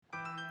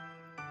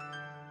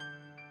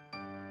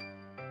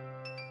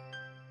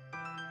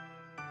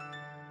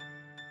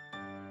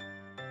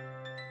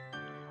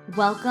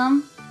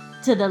Welcome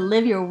to the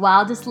Live Your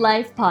Wildest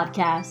Life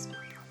podcast.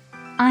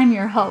 I'm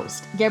your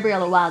host,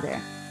 Gabriella Wilder,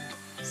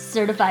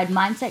 certified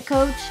mindset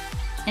coach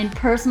and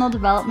personal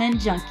development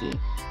junkie.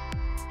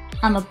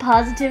 I'm a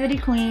positivity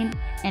queen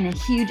and a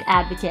huge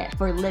advocate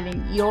for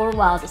living your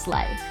wildest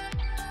life.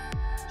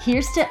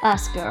 Here's to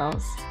us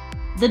girls,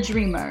 the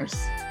dreamers,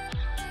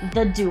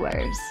 the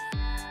doers,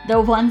 the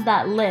ones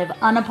that live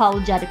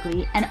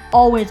unapologetically and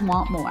always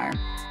want more.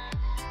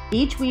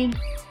 Each week,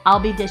 I'll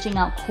be dishing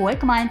out quick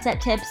mindset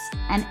tips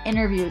and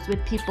interviews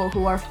with people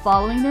who are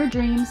following their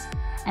dreams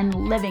and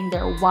living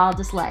their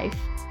wildest life.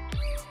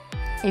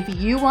 If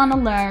you want to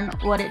learn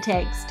what it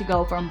takes to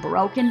go from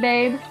broken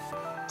babe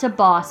to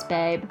boss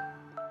babe,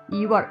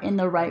 you are in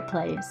the right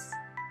place.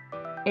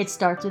 It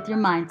starts with your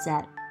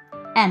mindset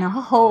and a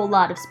whole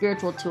lot of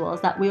spiritual tools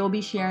that we will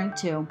be sharing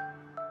too.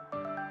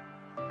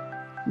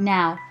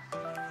 Now,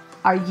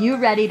 are you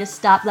ready to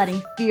stop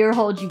letting fear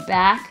hold you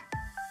back?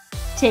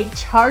 Take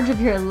charge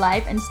of your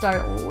life and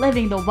start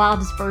living the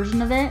wildest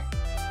version of it?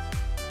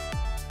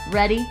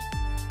 Ready,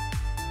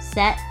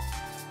 set,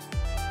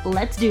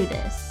 let's do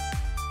this.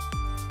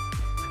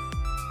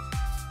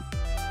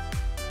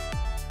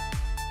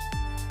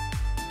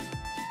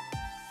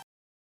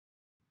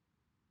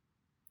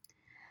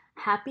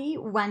 Happy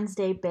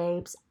Wednesday,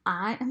 babes.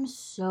 I am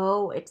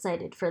so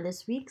excited for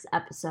this week's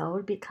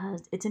episode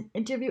because it's an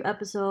interview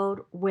episode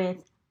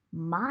with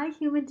my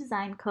human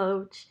design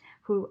coach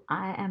who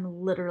I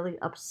am literally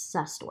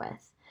obsessed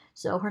with.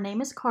 So her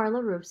name is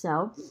Carla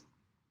Russo,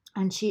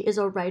 and she is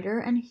a writer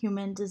and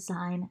human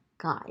design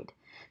guide.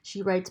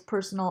 She writes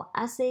personal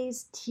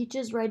essays,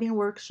 teaches writing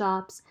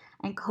workshops,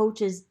 and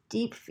coaches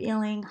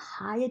deep-feeling,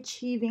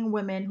 high-achieving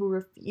women who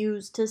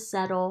refuse to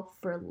settle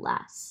for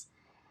less.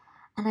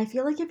 And I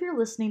feel like if you're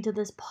listening to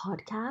this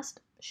podcast,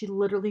 she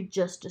literally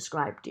just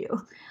described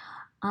you.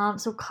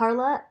 So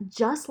Carla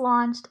just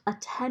launched a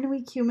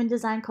 10-week human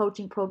design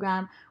coaching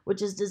program,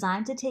 which is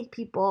designed to take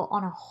people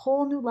on a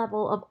whole new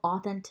level of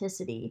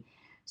authenticity.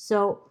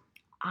 So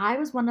I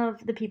was one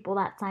of the people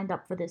that signed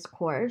up for this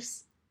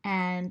course,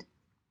 and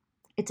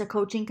it's a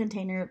coaching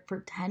container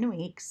for 10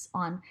 weeks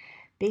on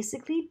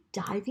basically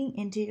diving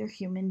into your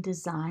human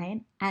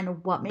design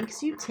and what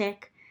makes you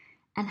tick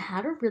and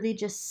how to really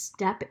just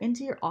step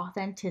into your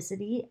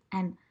authenticity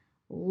and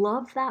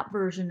love that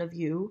version of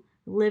you,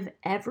 live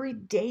every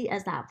day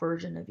as that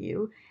version of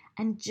you,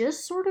 and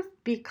just sort of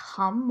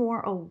become more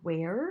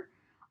aware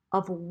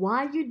of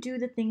why you do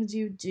the things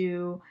you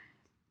do,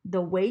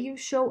 the way you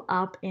show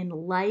up in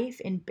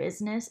life, in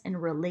business, in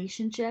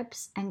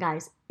relationships. And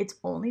guys, it's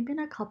only been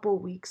a couple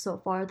weeks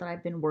so far that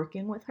I've been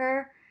working with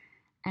her,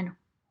 and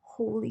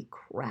holy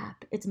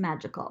crap, it's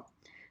magical.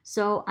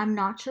 So I'm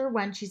not sure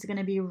when she's going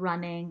to be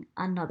running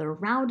another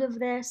round of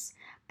this,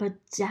 but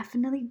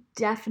definitely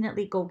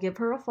go give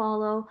her a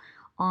follow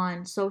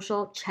on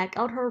social, check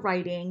out her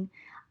writing,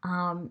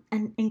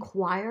 and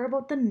inquire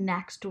about the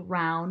next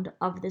round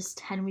of this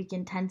 10-week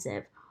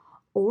intensive.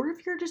 Or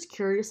if you're just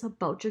curious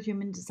about your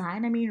human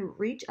design,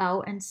 reach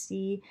out and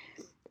see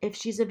if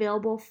she's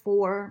available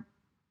for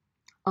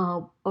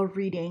a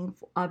reading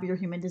of your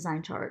human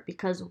design chart.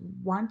 Because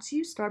once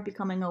you start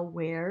becoming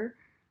aware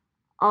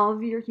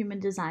of your human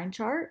design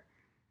chart,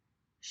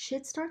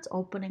 shit starts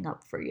opening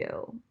up for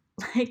you.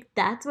 Like,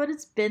 that's what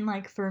it's been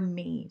like for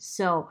me.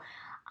 So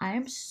I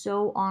am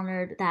so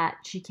honored that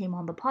she came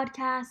on the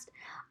podcast.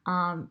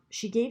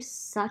 She gave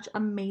such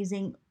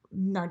amazing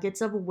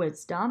nuggets of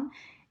wisdom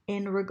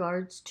in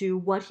regards to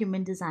what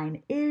human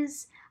design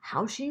is,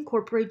 how she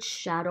incorporates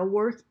shadow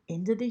work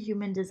into the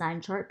human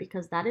design chart,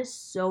 because that is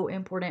so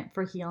important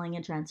for healing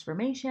and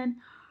transformation.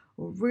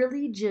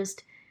 Really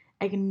just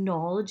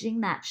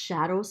acknowledging that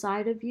shadow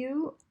side of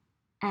you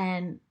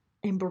and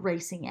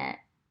embracing it,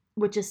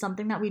 which is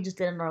something that we just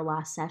did in our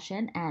last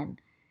session, and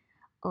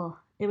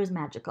it was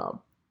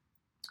magical.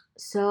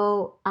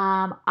 So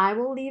I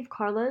will leave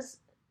Carla's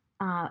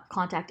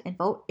contact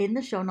info in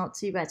the show notes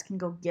so you guys can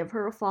go give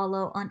her a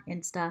follow on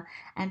Insta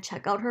and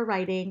check out her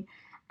writing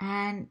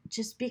and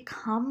just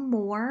become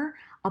more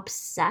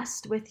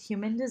obsessed with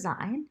human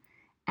design,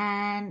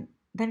 and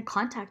then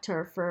contact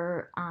her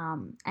for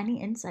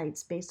any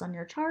insights based on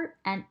your chart,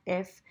 and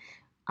if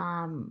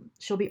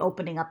she'll be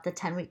opening up the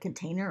 10-week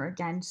container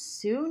again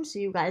soon, so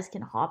you guys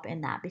can hop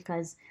in that,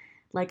 because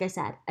like I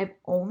said, I've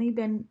only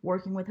been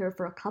working with her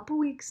for a couple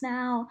weeks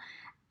now,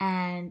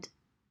 and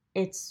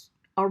it's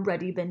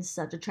already been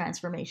such a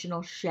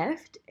transformational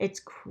shift. It's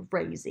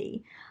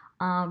crazy.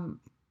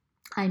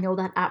 I know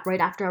that right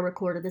after I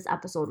recorded this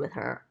episode with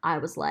her, I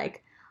was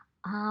like,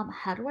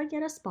 how do I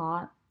get a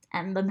spot?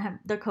 And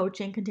the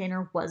coaching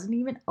container wasn't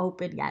even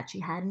open yet. She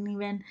hadn't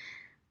even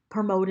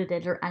promoted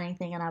it or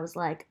anything. And I was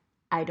like,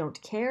 I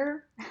don't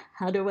care.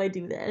 How do I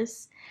do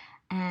this?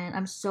 And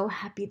I'm so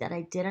happy that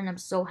I did. And I'm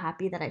so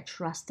happy that I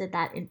trusted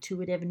that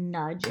intuitive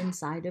nudge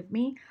inside of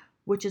me,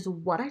 which is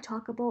what I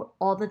talk about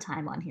all the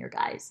time on here,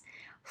 guys.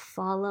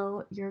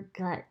 Follow your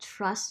gut.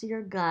 Trust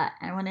your gut.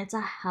 And when it's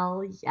a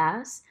hell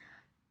yes,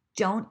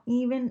 don't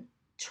even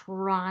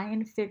try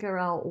and figure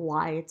out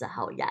why it's a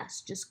hell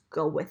yes. Just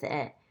go with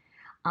it.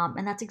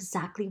 And that's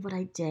exactly what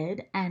I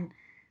did. And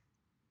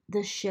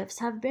the shifts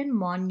have been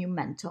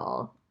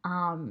monumental.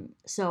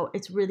 So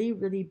it's really,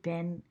 really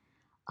been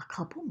a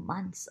couple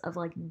months of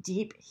like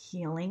deep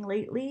healing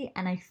lately.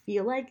 And I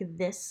feel like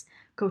this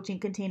coaching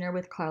container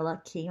with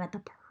Carla came at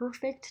the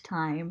perfect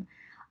time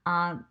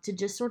to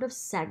just sort of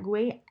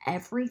segue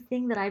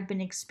everything that I've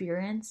been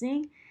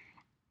experiencing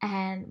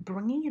and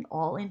bringing it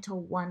all into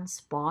one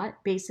spot,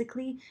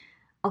 basically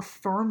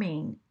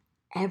affirming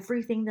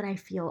everything that I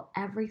feel,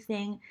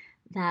 everything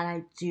that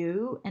I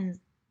do, and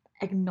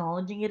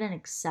acknowledging it and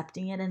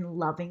accepting it and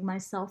loving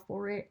myself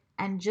for it,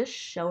 and just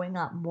showing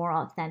up more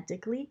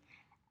authentically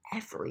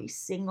every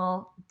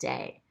single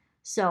day.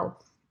 So,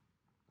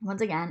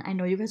 once again, I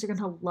know you guys are going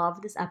to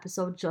love this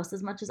episode just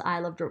as much as I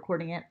loved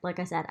recording it. Like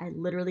I said, I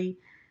literally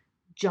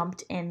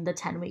jumped in the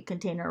 10-week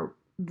container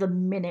the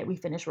minute we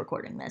finished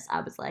recording this.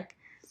 I was like,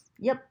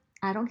 yep,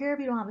 I don't care if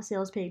you don't have a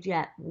sales page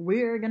yet.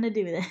 We're going to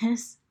do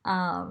this.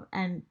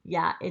 And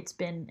yeah, it's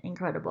been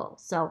incredible.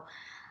 So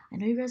I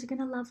know you guys are going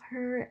to love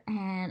her,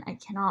 and I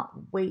cannot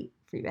wait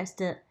for you guys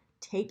to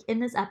take in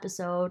this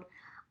episode.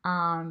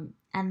 And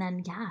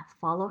then, yeah,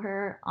 follow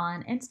her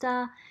on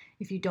Insta.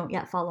 If you don't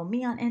yet follow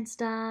me on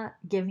Insta,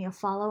 give me a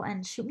follow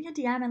and shoot me a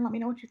DM and let me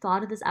know what you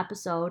thought of this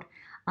episode.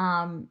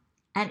 Um,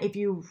 and if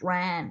you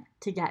ran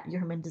to get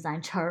your human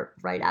design chart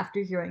right after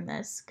hearing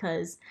this,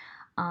 because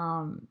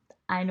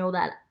I know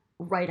that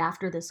right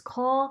after this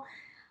call,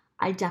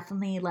 I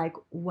definitely like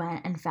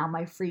went and found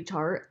my free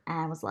chart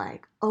and was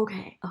like,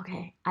 okay,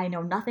 I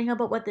know nothing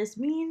about what this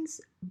means,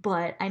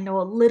 but I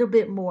know a little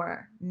bit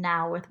more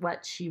now with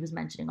what she was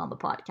mentioning on the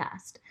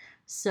podcast.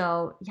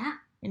 So, yeah,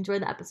 enjoy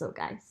the episode,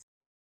 guys.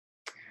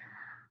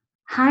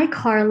 Hi,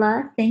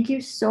 Carla. Thank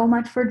you so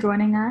much for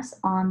joining us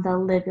on the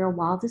Live Your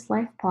Wildest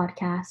Life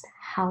podcast.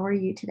 How are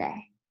you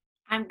today?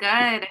 I'm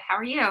good. How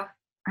are you?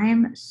 I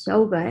am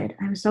so good.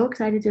 I'm so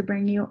excited to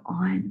bring you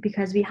on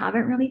because we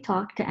haven't really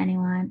talked to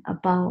anyone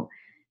about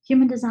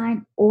human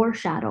design or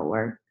shadow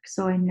work.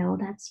 So I know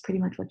that's pretty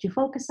much what you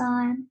focus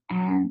on,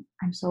 and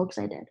I'm so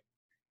excited.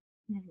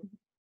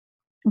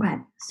 Okay,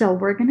 so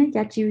we're going to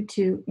get you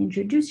to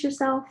introduce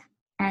yourself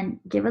and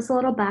give us a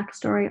little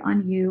backstory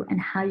on you and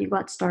how you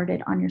got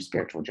started on your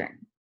spiritual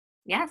journey.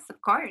 Yes,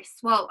 of course.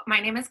 Well, my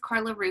name is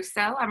Carla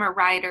Russo. I'm a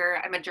writer,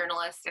 I'm a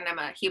journalist, and I'm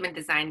a human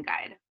design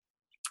guide.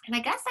 And I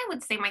guess I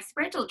would say my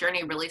spiritual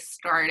journey really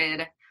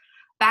started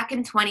back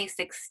in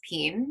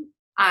 2016.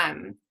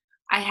 Um,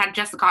 I had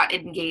just got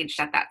engaged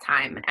at that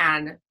time,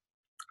 and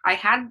I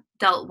had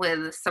dealt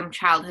with some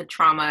childhood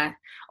trauma,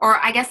 or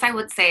I guess I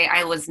would say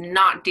I was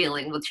not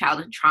dealing with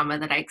childhood trauma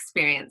that I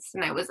experienced,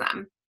 and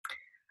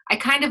I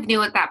kind of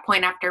knew at that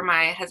point after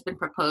my husband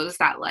proposed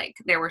that like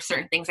there were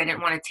certain things I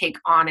didn't want to take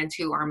on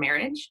into our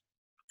marriage.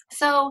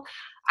 So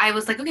I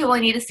was like, okay, well, I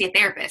need to see a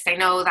therapist. I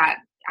know that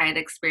I had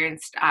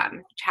experienced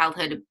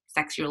childhood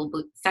sexual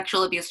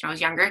abuse when I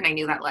was younger, and I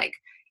knew that like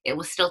it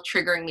was still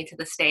triggering me to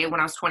this day when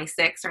I was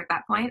 26 or at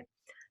that point.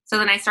 So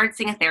then I started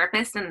seeing a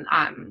therapist, and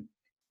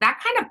that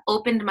kind of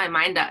opened my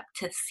mind up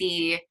to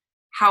see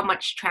how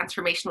much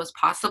transformation was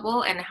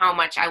possible and how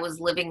much I was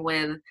living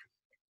with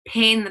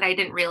pain that I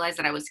didn't realize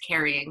that I was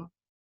carrying.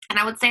 And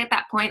I would say at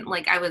that point,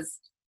 like a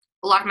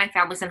lot of my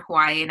family's in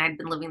Hawaii, and I'd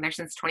been living there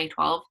since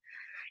 2012.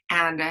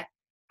 And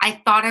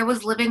I thought I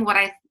was living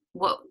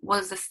what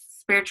was a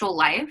spiritual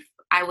life.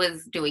 I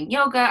was doing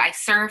yoga, I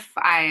surf,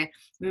 I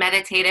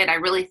meditated. I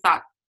really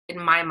thought in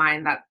my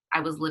mind that I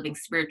was living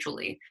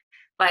spiritually.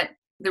 But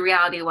the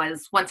reality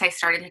was once I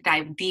started to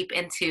dive deep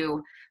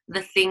into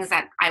the things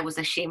that I was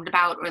ashamed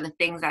about or the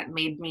things that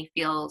made me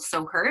feel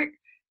so hurt,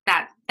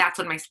 that's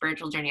when my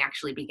spiritual journey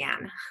actually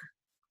began.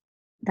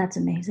 That's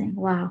amazing.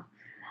 Wow.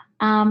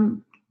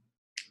 Um,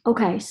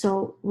 okay,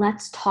 so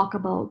let's talk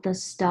about the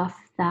stuff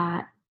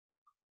that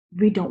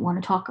we don't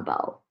want to talk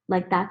about.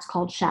 Like that's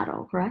called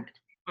shadow, correct?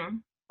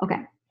 Mhm.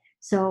 Okay.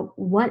 So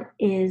what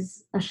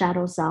is a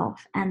shadow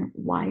self and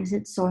why is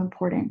it so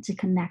important to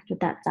connect with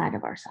that side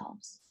of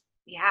ourselves?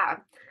 Yeah.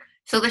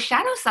 So the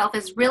shadow self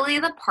is really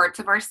the parts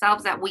of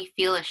ourselves that we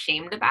feel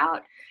ashamed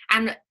about.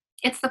 And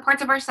it's the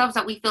parts of ourselves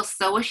that we feel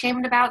so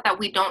ashamed about that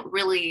we don't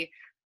really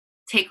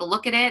take a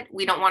look at it.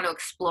 We don't want to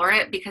explore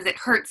it because it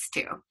hurts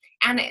to.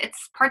 And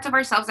it's parts of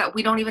ourselves that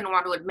we don't even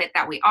want to admit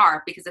that we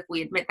are, because if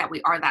we admit that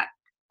we are that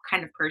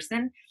kind of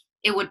person,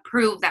 it would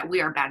prove that we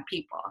are bad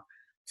people.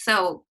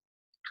 So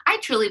I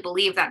truly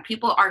believe that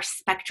people are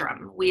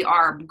spectrum. We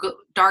are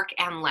dark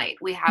and light.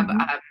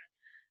 Mhm.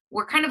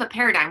 We're kind of a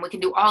paradigm. We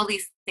can do all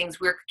these things.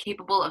 We're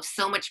capable of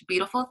so much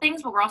beautiful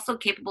things, but we're also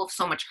capable of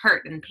so much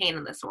hurt and pain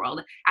in this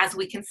world. As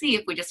we can see,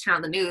 if we just turn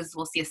on the news,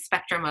 we'll see a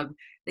spectrum of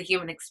the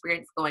human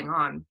experience going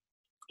on.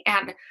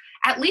 And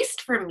at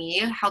least for me,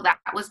 how that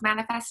was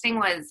manifesting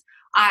was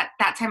at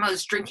that time I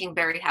was drinking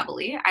very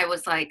heavily. I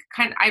was like,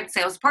 I would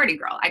say I was a party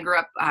girl. I grew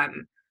up,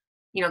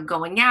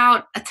 going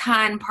out a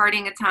ton,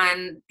 partying a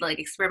ton, like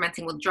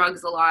experimenting with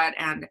drugs a lot.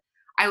 And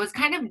I was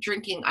kind of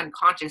drinking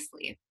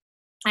unconsciously.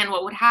 And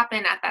what would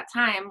happen at that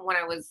time when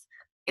I was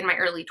in my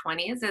early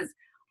 20s is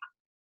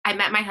I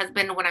met my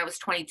husband when I was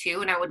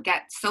 22, and I would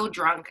get so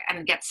drunk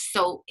and get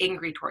so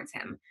angry towards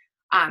him.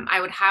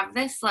 I would have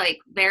this like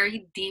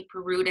very deep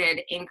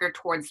rooted anger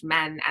towards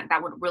men, and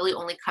that would really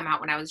only come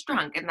out when I was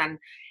drunk. And then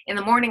in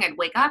the morning, I'd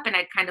wake up and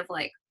I'd kind of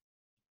like,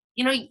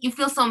 you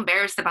feel so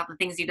embarrassed about the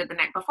things you did the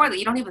night before that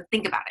you don't even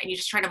think about it, and you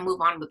just try to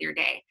move on with your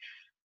day.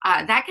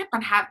 That kept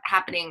on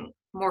happening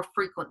more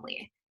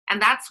frequently.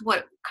 And that's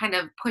what kind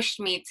of pushed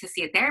me to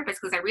see a therapist,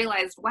 because I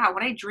realized, wow,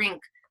 when I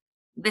drink,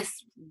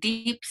 this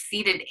deep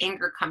seated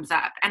anger comes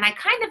up. And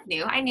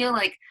I knew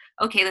like,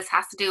 okay, this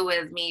has to do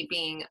with me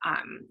being,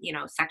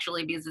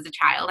 sexually abused as a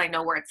child. I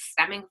know where it's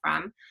stemming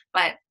from,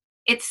 but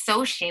it's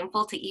so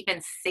shameful to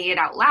even say it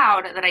out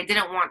loud that I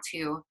didn't want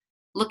to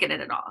look at it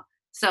at all.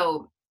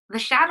 So the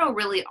shadow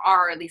really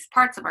are these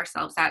parts of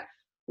ourselves that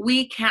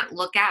we can't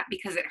look at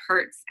because it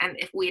hurts. And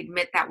if we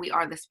admit that we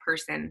are this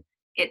person,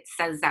 it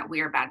says that we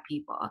are bad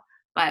people.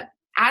 But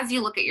as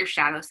you look at your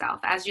shadow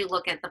self, as you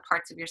look at the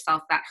parts of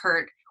yourself that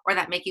hurt or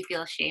that make you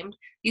feel ashamed,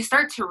 you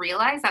start to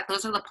realize that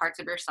those are the parts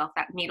of yourself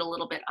that need a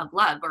little bit of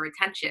love or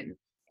attention.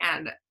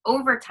 And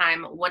over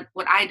time, what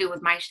I do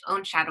with my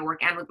own shadow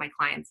work and with my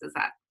clients is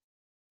that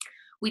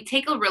we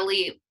take a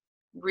really,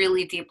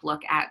 really deep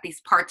look at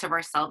these parts of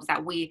ourselves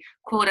that we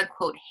quote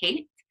unquote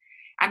hate,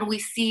 and we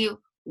see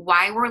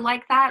why we're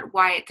like that,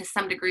 why to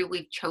some degree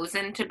we've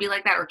chosen to be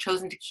like that or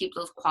chosen to keep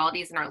those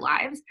qualities in our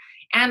lives.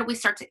 And we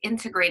start to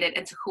integrate it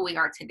into who we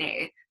are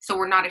today. So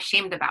we're not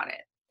ashamed about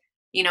it.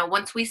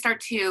 Once we start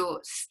to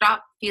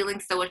stop feeling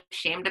so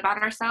ashamed about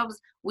ourselves,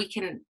 we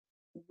can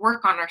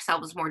work on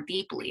ourselves more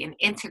deeply and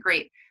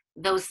integrate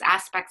those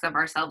aspects of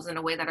ourselves in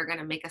a way that are going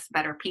to make us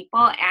better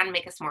people and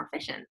make us more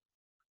efficient.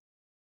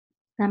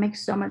 That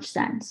makes so much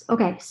sense.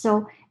 Okay,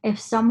 so if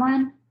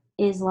someone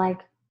is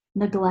like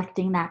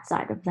neglecting that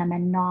side of them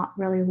and not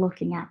really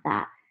looking at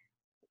that,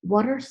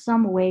 what are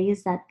some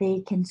ways that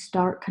they can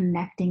start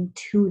connecting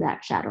to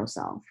that shadow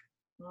self?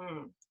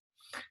 Mm.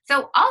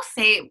 So I'll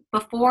say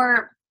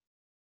before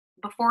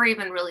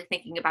even really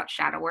thinking about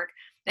shadow work,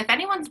 if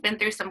anyone's been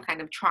through some kind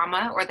of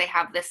trauma or they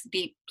have this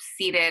deep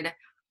seated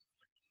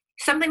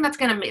something that's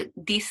going to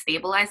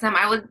destabilize them,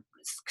 I would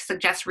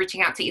suggest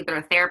reaching out to either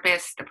a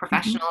therapist, a Mhm.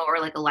 professional, or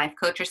like a life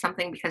coach or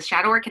something, because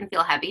shadow work can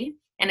feel heavy.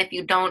 And if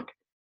you don't,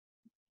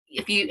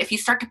 if you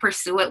start to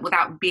pursue it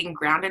without being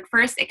grounded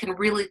first, it can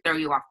really throw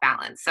you off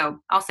balance. So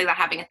I'll say that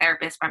having a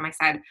therapist by my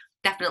side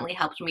definitely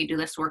helped me do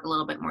this work a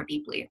little bit more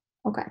deeply.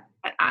 Okay.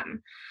 But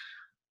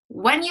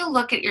when you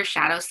look at your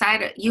shadow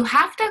side, you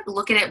have to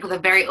look at it with a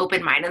very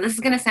open mind. And this is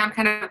going to sound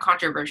kind of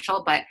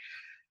controversial, but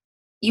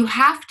you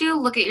have to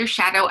look at your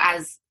shadow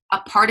as a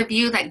part of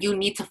you that you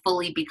need to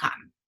fully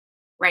become,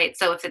 right?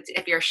 So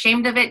if you're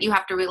ashamed of it, you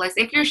have to realize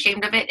if you're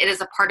ashamed of it, it is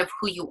a part of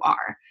who you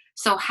are.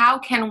 So how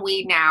can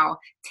we now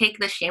take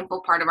the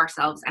shameful part of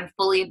ourselves and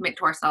fully admit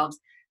to ourselves,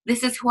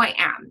 this is who I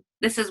am.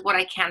 This is what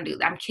I can do.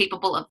 I'm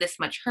capable of this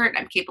much hurt.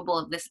 I'm capable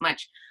of this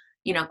much,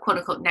 quote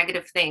unquote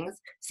negative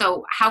things.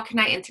 So how can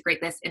I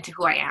integrate this into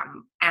who I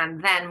am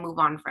and then move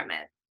on from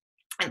it?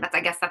 And I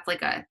guess that's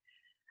like a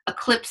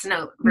Clips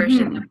Note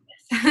version Mhm. of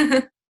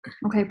this.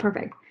 Okay,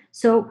 perfect.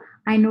 So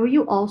I know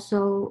you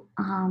also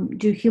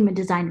do human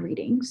design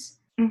readings.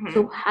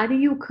 So hmm how do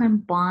you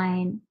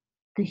combine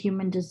the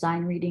human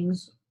design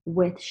readings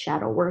with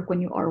shadow work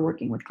when you are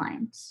working with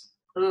clients?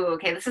 Ooh,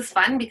 okay, this is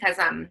fun because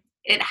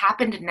it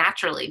happened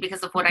naturally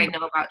because of what I Okay.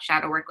 know about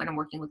shadow work when I'm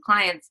working with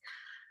clients.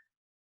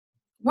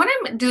 When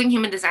I'm doing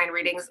human design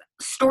readings,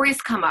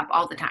 stories come up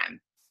all the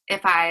time.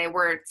 If I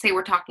were, say,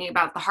 we're talking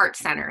about the heart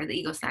center, the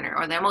ego center,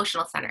 or the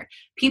emotional center,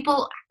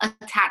 people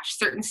attach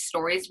certain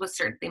stories with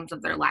certain themes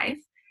of their life.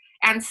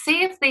 And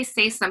say if they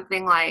say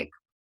something like,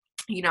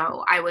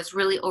 I was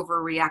really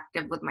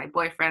overreactive with my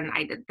boyfriend,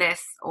 I did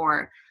this,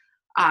 or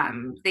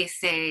they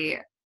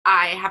say,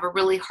 I have a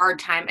really hard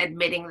time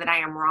admitting that I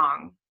am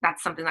wrong.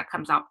 That's something that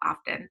comes up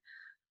often.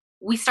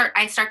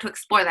 I start to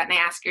explore that, and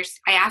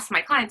I ask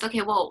my clients,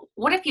 okay, well,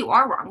 what if you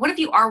are wrong? What if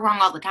you are wrong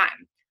all the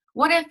time?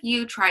 What if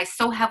you try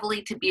so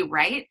heavily to be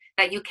right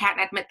that you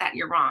can't admit that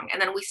you're wrong?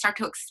 And then we start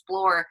to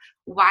explore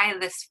why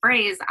this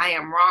phrase I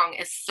am wrong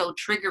is so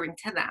triggering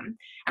to them.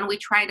 And I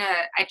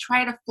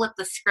try to flip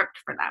the script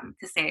for them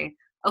to say,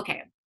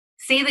 okay,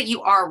 say that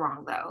you are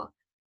wrong though.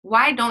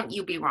 Why don't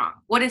you be wrong?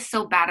 What is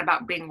so bad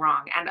about being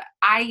wrong? And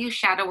I use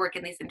shadow work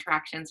in these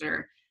interactions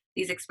or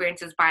these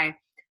experiences by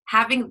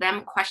having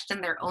them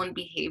question their own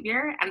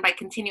behavior, and by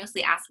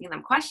continuously asking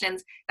them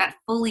questions that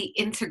fully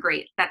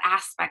integrate that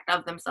aspect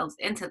of themselves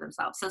into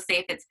themselves. So say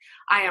if it's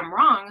I am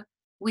wrong,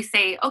 we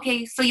say,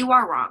 okay, so you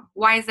are wrong.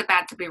 Why is it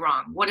bad to be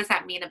wrong? What does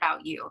that mean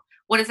about you?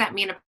 What does that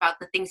mean about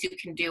the things you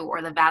can do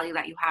or the value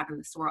that you have in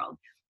this world?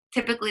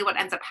 Typically what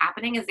ends up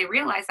happening is they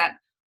realize that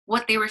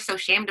what they were so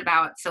shamed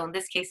about, so in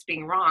this case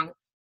being wrong,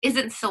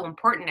 isn't so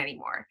important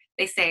anymore.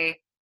 They say,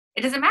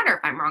 it doesn't matter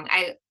if I'm wrong.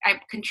 I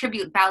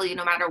contribute value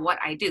no matter what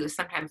I do.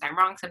 Sometimes I'm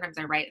wrong, sometimes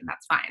I'm right, and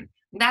that's fine.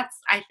 That's,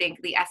 I think,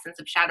 the essence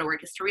of shadow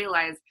work, is to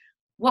realize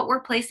what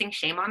we're placing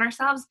shame on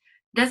ourselves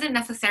doesn't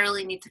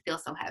necessarily need to feel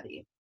so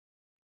heavy.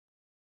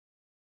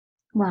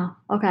 Wow.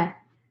 Okay.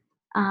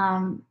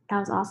 That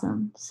was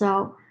awesome.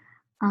 So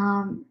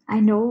I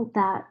know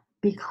that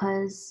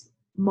because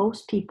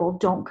most people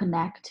don't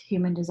connect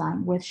human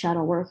design with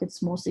shadow work.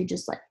 It's mostly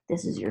just like,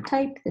 this is your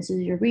type, this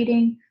is your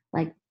reading,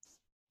 like,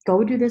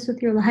 go do this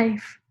with your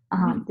life.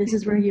 This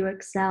is where you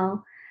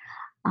excel.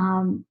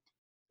 Um,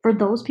 for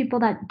those people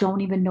that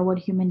don't even know what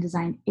human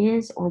design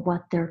is or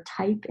what their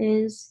type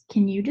is,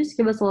 can you just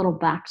give us a little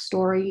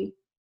backstory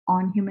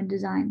on human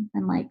design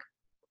and like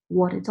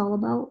what it's all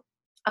about?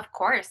 Of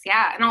course,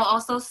 yeah. And I'll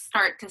also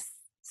start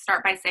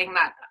by saying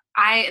that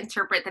I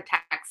interpret the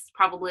text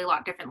probably a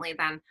lot differently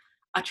than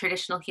a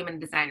traditional human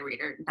design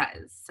reader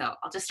does. So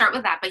I'll just start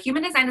with that. But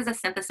human design is a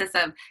synthesis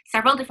of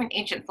several different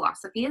ancient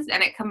philosophies,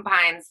 and it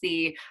combines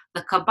the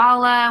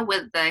Kabbalah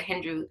with the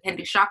Hindu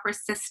chakra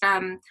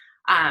system.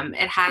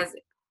 It has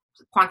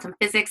quantum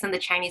physics and the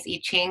Chinese I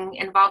Ching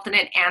involved in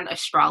it, and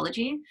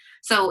astrology.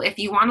 So if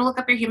you want to look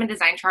up your human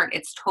design chart,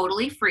 it's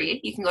totally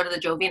free. You can go to the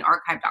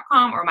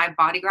jovianarchive.com or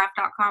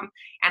mybodygraph.com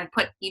and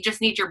you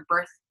just need your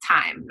birth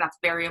time. That's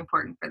very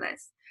important for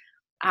this.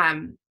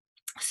 Um,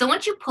 so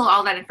once you pull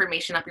all that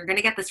information up, you're going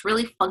to get this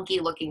really funky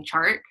looking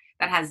chart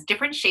that has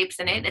different shapes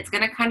in it. It's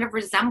going to kind of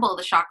resemble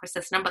the chakra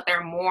system, but there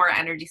are more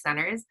energy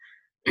centers.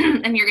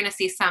 And you're going to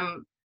see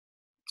some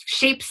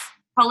shapes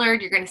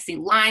colored, you're going to see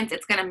lines.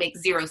 It's going to make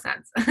zero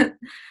sense.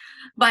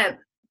 But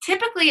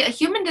typically, a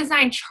human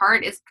design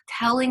chart is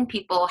telling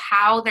people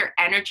how their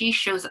energy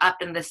shows up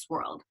in this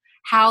world,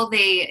 how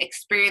they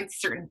experience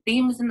certain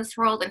themes in this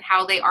world, and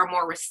how they are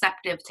more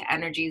receptive to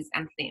energies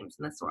and themes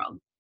in this world.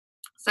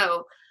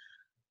 So,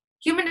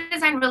 human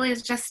design really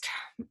is just,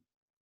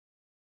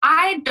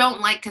 I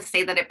don't like to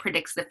say that it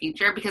predicts the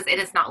future because it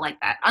is not like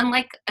that.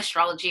 Unlike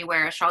astrology,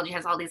 where astrology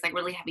has all these like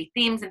really heavy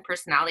themes and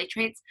personality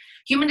traits,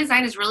 human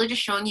design is really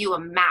just showing you a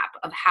map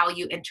of how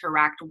you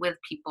interact with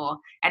people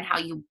and how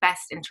you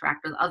best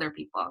interact with other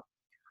people.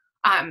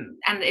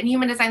 And in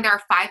human design, there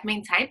are five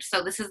main types.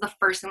 So this is the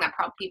first thing that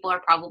people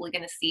are probably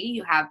going to see.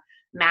 You have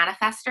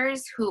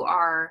manifestors who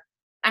are,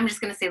 I'm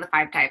just going to say the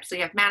five types. So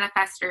you have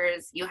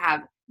manifestors, you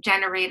have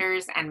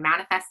generators and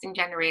manifesting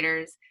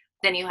generators,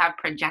 then you have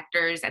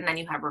projectors, and then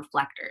you have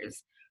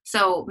reflectors.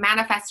 So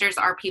manifestors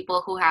are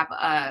people who have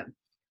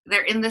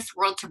they're in this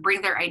world to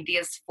bring their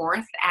ideas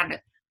forth and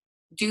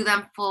do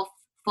them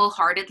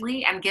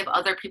full-heartedly and give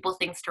other people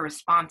things to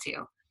respond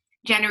to.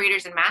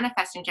 Generators and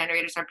manifesting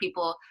generators are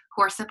people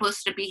who are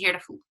supposed to be here to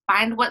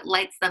find what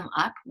lights them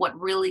up, what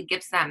really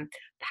gives them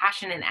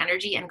passion and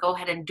energy, and go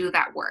ahead and do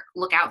that work.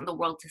 Look out in the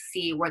world to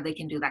see where they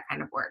can do that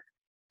kind of work.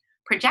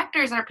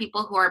 Projectors are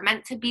people who are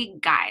meant to be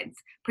guides.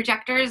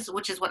 Projectors,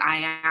 which is what I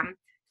am,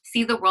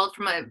 see the world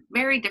from a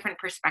very different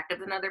perspective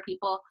than other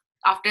people.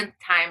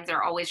 Oftentimes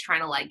they're always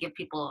trying to like give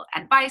people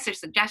advice or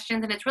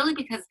suggestions, and it's really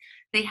because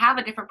they have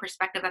a different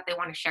perspective that they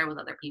want to share with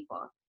other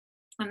people.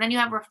 And then you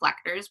have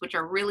reflectors, which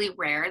are really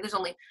rare. There's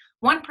only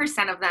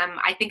 1% of them.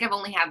 I think I've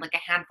only had like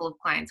a handful of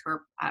clients who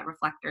are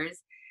reflectors.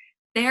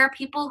 They are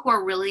people who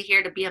are really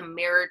here to be a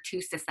mirror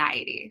to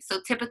society. So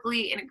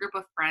typically in a group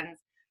of friends,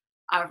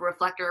 a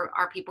reflector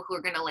are people who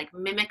are going to like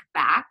mimic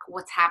back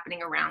what's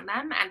happening around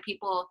them. And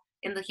people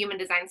in the human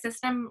design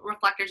system,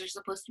 reflectors are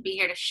supposed to be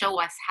here to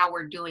show us how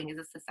we're doing as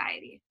a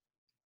society.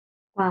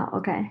 Wow,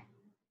 okay.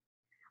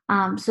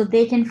 So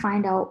they can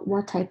find out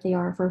what type they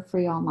are for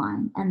free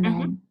online and hmm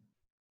then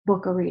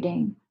book a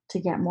reading to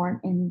get more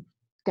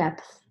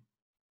in-depth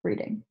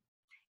reading.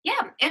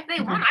 Yeah, if they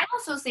Okay. want, I'd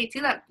also say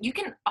too that you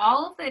can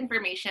all of the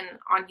information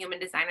on human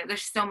design.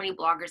 There's so many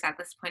bloggers at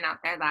this point out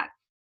there that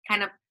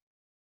kind of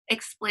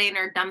explain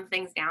or dumb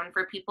things down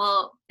for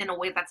people in a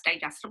way that's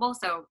digestible.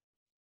 So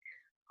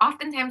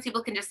oftentimes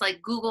people can just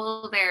like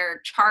Google their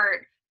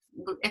chart.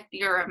 If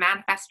you're a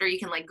manifestor, you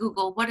can like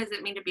Google what does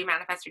it mean to be a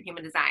manifestor in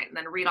human design, and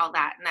then read all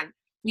that. And then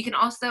you can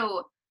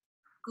also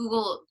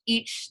Google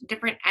each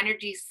different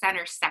energy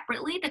center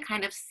separately to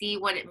kind of see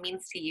what it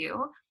means to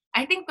you.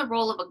 I think the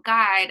role of a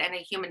guide and a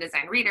human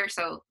design reader,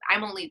 so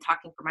I'm only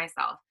talking for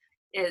myself,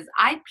 is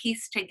I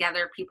piece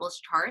together people's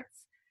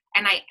charts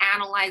and I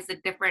analyze the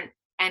different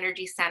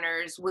energy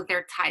centers with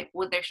their type,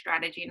 with their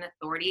strategy and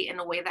authority in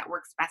a way that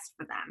works best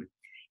for them.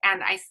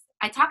 And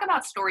I talk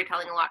about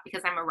storytelling a lot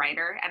because I'm a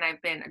writer and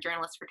I've been a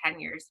journalist for 10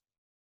 years.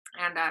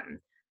 And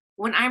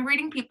when I'm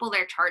reading people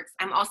their charts,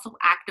 I'm also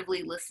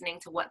actively listening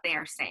to what they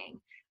are saying.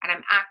 And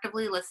I'm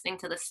actively listening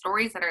to the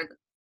stories that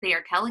they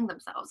are telling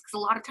themselves. Because a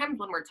lot of times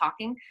when we're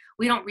talking,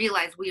 we don't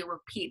realize we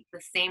repeat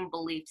the same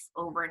beliefs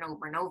over and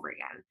over and over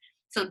again.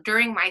 So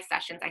during my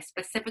sessions, I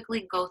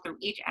specifically go through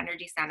each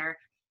energy center,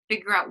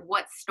 figure out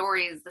what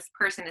stories this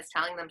person is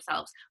telling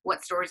themselves,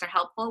 what stories are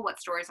helpful, what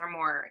stories are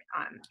more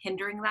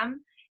hindering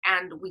them,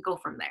 and we go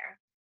from there.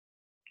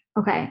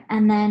 Okay.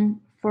 And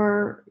then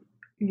for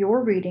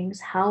your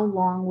readings, how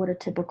long would a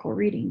typical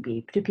reading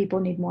be? Do people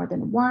need more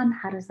than one?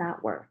 How does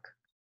that work?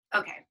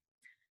 Okay.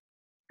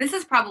 This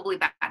is probably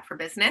bad for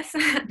business,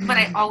 but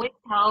I always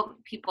tell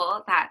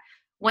people that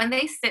when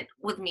they sit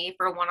with me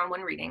for a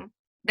one-on-one reading,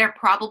 they're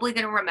probably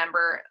going to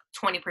remember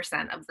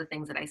 20% of the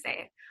things that I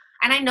say.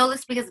 And I know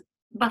this because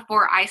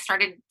before I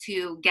started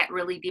to get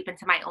really deep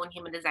into my own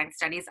human design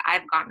studies,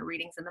 I've gotten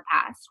readings in the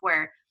past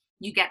where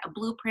you get a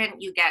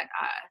blueprint, you get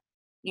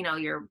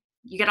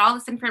you get all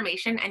this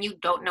information and you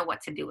don't know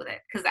what to do with it.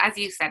 Because as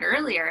you said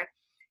earlier,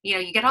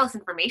 you get all this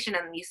information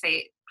and you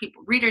say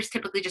readers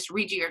typically just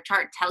read you your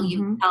chart,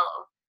 Mm-hmm.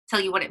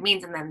 tell you what it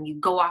means, and then you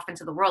go off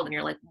into the world and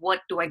you're like,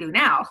 what do I do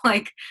now?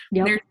 Like,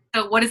 Yep.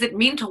 so what does it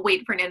mean to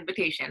wait for an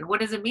invitation? What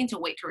does it mean to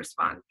wait to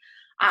respond?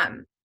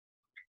 Um,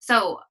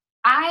 so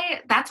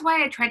that's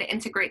why I try to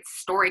integrate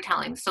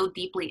storytelling so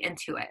deeply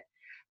into it,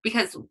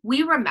 because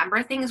we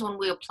remember things when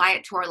we apply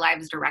it to our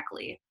lives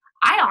directly.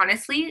 I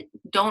honestly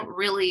don't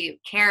really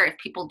care if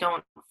people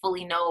don't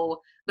fully know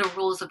the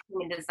rules of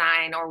human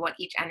design or what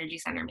each energy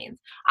center means.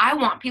 I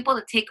want people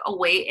to take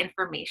away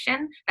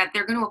information that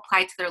they're going to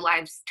apply to their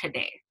lives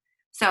today.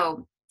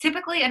 So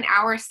typically an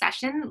hour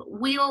session,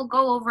 we'll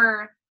go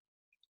over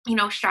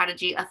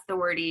strategy,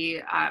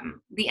 authority,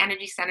 the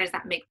energy centers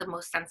that make the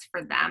most sense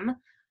for them.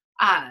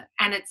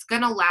 And it's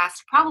going to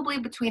last probably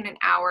between an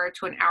hour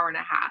to an hour and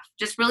a half,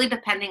 just really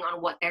depending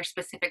on what their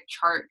specific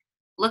chart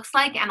looks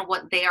like and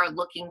what they are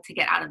looking to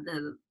get out of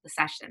the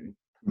session.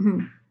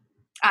 Mm-hmm.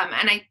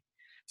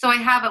 So I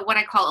have what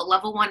I call a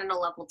level 1 and a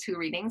level 2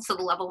 reading. So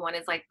the level 1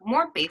 is like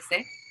more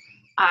basic.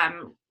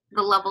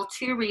 The level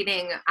 2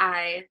 reading,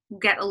 I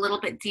get a little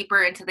bit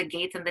deeper into the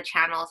gates and the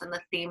channels and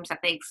the themes that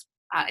they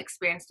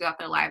experience throughout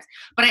their lives.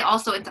 But I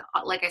also,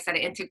 like I said, I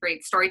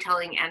integrate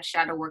storytelling and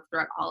shadow work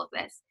throughout all of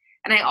this.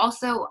 And I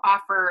also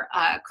offer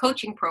a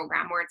coaching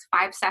program where it's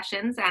 5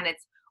 sessions and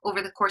it's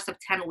over the course of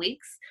 10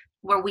 weeks,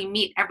 where we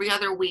meet every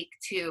other week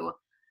to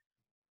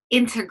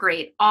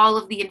integrate all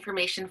of the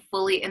information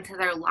fully into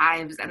their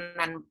lives and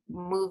then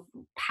move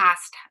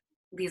past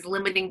these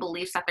limiting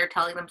beliefs that they're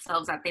telling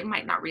themselves that they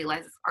might not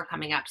realize are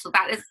coming up. So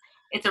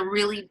it's a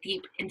really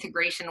deep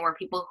integration where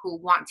people who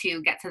want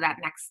to get to that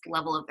next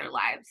level of their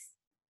lives.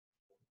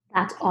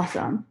 That's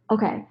awesome.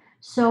 Okay.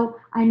 So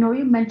I know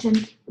you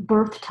mentioned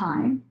birth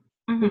time.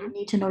 Mm-hmm. You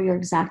need to know your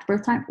exact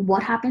birth time.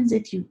 What happens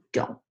if you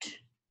don't?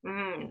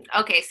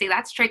 Okay, see,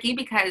 that's tricky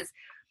because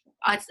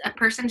a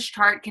person's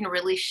chart can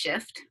really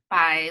shift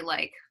by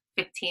like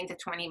 15 to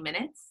 20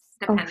 minutes,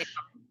 depending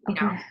on,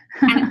 okay.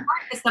 And it's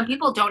hard because some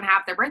people don't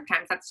have their birth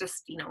times. That's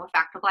just, a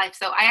fact of life.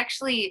 So I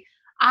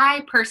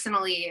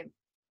personally,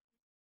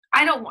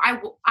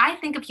 I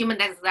think of human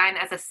design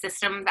as a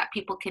system that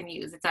people can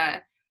use.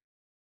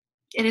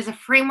 It is a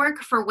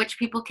framework for which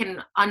people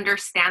can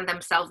understand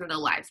themselves and their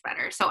lives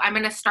better. So I'm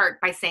going to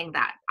start by saying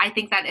that. I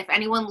think that if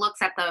anyone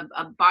looks at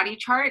a body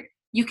chart,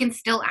 you can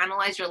still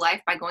analyze your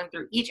life by going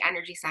through each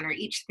energy center,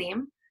 each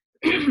theme,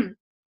 and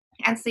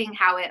seeing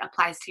how it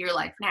applies to your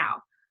life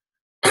now.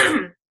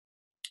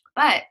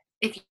 But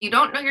if you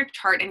don't know your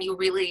chart and you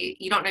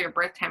don't know your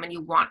birth time and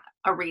you want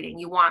a reading,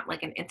 you want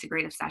like an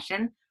integrative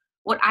session,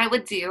 what I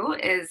would do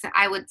is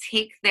I would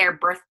take their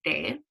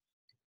birthday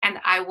and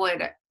I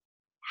would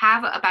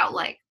have about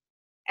like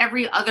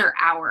every other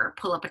hour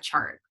pull up a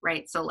chart,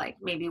 right? So like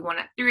maybe one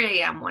at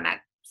 3 a.m., one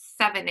at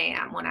 7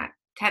 a.m., one at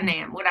 10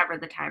 a.m., whatever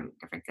the time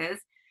difference is.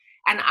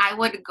 And I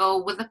would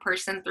go with the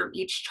person through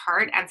each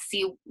chart and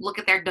look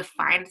at their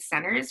defined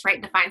centers,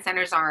 right? Defined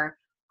centers are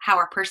how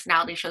our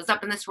personality shows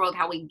up in this world,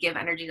 how we give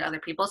energy to other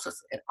people. So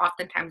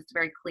oftentimes it's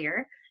very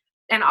clear.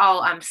 And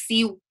I'll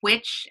see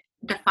which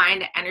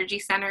defined energy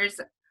centers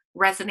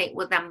resonate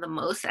with them the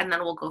most, and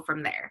then we'll go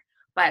from there.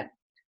 But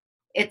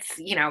it's,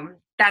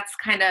 that's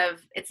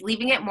it's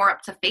leaving it more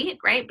up to fate,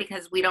 right?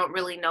 Because we don't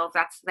really know if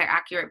that's their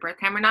accurate birth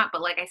time or not.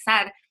 But like I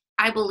said,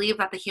 I believe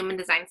that the human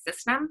design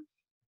system,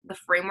 the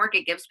framework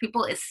it gives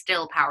people, is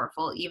still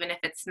powerful, even if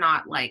it's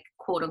not like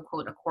quote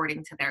unquote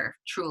according to their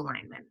true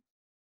alignment.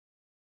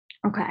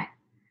 Okay.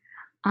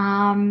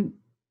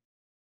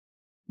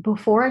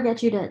 Before I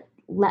get you to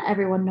let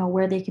everyone know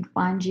where they can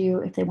find you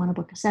if they want to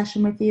book a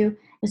session with you,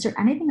 is there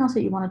anything else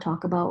that you want to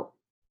talk about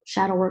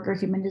shadow work or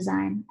human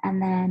design?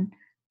 And then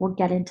we'll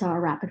get into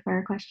our rapid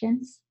fire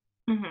questions.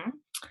 Mm-hmm.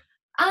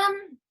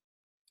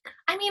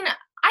 I mean,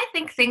 I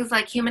think things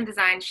like human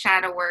design,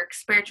 shadow work,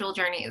 spiritual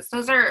journeys,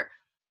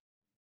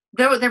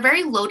 they're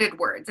very loaded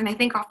words. And I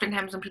think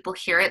oftentimes when people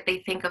hear it, they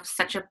think of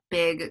such a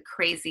big,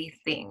 crazy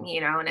thing,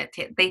 and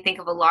they think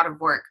of a lot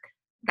of work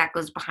that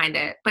goes behind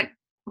it. But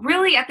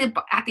really at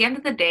the end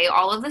of the day,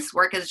 all of this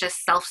work is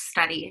just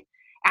self-study,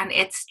 and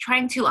it's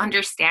trying to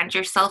understand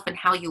yourself and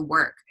how you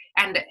work.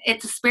 And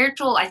it's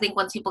spiritual. I think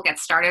once people get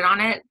started on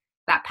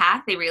that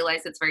path, they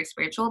realize it's very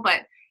spiritual,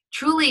 but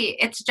truly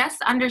it's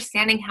just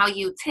understanding how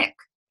you tick.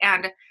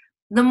 And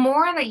the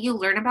more that you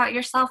learn about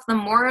yourself, the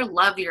more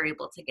love you're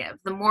able to give,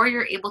 the more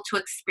you're able to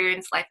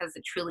experience life as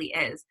it truly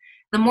is.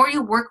 The more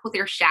you work with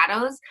your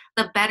shadows,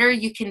 the better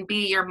you can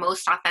be your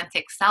most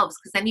authentic selves,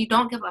 because then you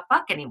don't give a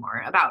fuck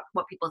anymore about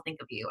what people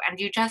think of you.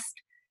 And you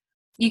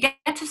get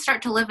to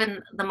start to live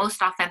in the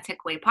most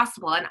authentic way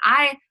possible. And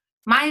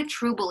my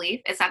true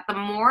belief is that the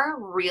more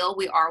real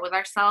we are with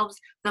ourselves,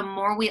 the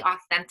more we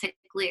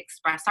authentically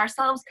express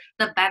ourselves,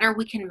 the better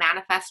we can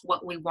manifest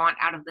what we want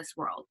out of this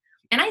world.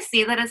 And I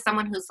say that as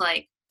someone who's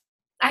like,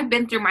 I've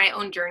been through my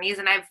own journeys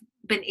and I've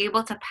been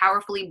able to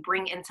powerfully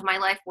bring into my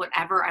life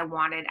whatever I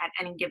wanted at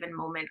any given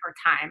moment or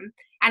time.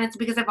 And it's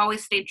because I've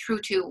always stayed true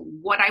to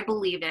what I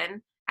believe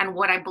in and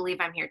what I believe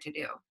I'm here to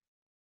do.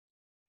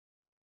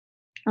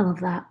 I love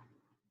that.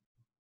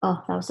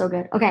 Oh, that was so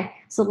good. Okay,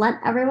 so let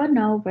everyone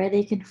know where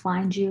they can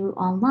find you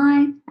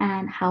online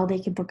and how they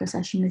can book a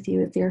session with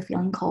you if they're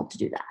feeling called to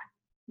do that.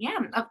 Yeah,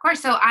 of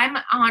course. So I'm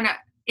on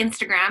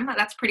Instagram.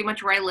 That's pretty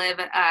much where I live.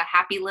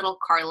 Happy little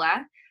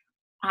Carla.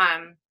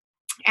 Um,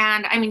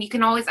 and I mean, you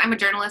can always, I'm a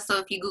journalist. So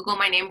if you Google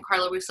my name,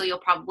 Carla Russo, you'll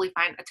probably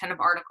find a ton of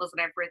articles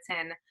that I've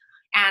written.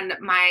 And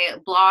my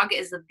blog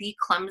is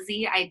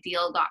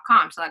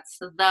theclumsyideal.com. So that's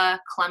the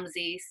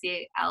clumsy,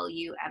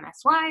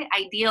 CLUMSY,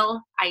 ideal,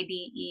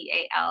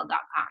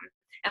 IDEAL.com.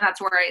 And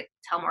that's where I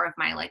tell more of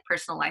my like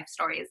personal life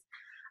stories.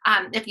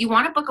 If you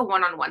want to book a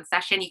one-on-one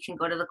session, you can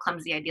go to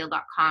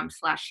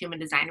theclumsyideal.com/human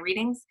design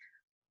readings.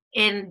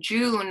 In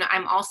June,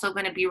 I'm also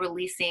going to be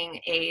releasing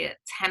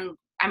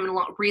I'm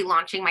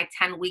relaunching my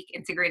 10-week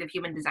integrative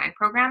human design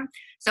program.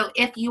 So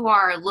if you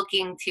are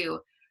looking to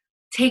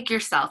take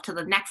yourself to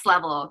the next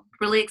level,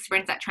 really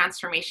experience that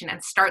transformation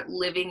and start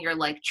living your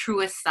like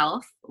truest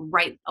self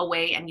right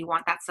away, and you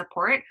want that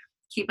support,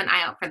 keep an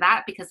eye out for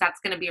that, because that's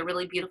going to be a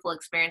really beautiful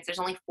experience. There's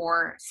only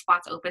 4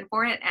 spots open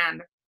for it.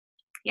 And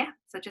yeah,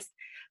 so just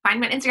find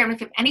me on Instagram if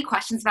you have any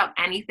questions about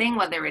anything,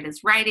 whether it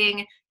is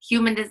writing,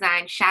 human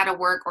design, shadow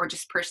work, or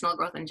just personal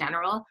growth in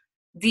general.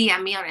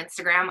 DM me on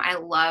Instagram.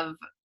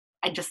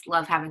 I just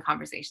love having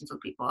conversations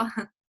with people.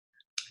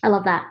 I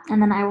love that.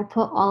 And then I will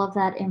put all of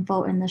that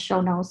info in the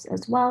show notes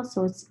as well,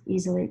 so it's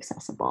easily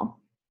accessible.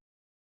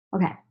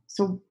 Okay,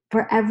 so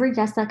for every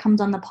guest that comes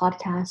on the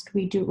podcast,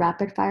 we do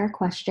rapid fire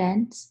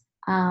questions.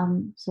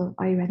 So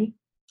are you ready?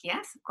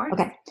 Yes, of course.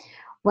 Okay.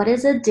 What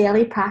is a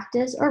daily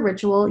practice or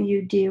ritual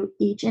you do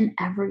each and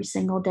every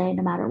single day,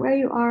 no matter where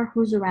you are,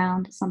 who's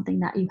around,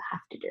 something that you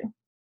have to do?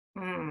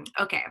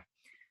 Okay.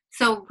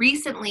 So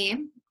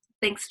recently,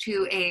 thanks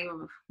to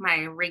my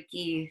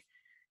Reiki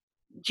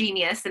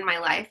genius in my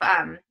life,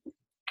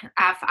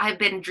 I've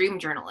been dream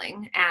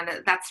journaling,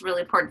 and that's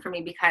really important for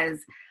me because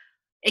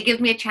it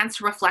gives me a chance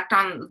to reflect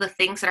on the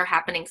things that are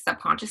happening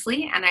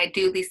subconsciously. And I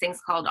do these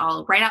things called,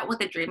 I'll write out what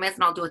the dream is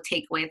and I'll do a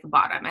takeaway at the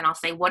bottom. And I'll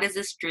say, what is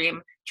this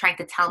dream trying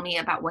to tell me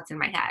about what's in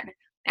my head?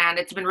 And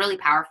it's been really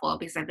powerful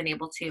because I've been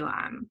able to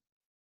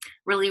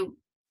really,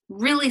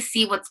 really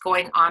see what's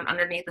going on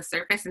underneath the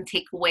surface and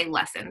take away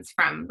lessons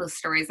from those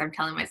stories I'm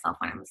telling myself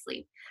when I'm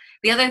asleep.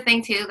 The other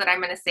thing too that I'm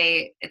going to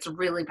say it's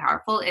really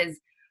powerful is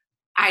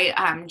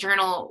I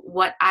journal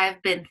what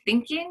I've been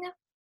thinking,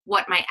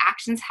 what my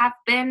actions have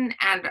been,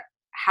 and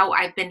how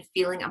I've been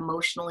feeling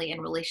emotionally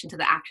in relation to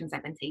the actions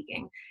I've been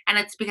taking. And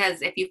it's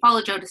because if you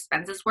follow Joe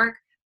Dispenza's work,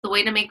 the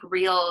way to make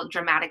real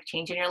dramatic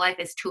change in your life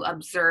is to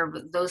observe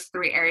those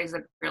 3 areas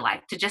of your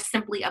life, to just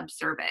simply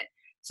observe it.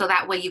 So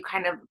that way you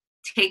kind of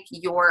take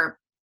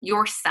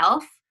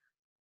yourself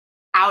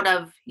out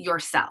of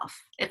yourself,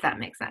 if that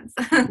makes sense.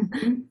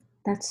 Mm-hmm.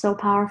 That's so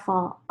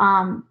powerful.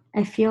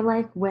 I feel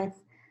like with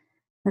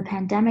the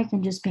pandemic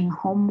and just being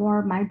home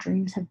more, my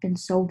dreams have been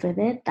so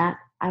vivid that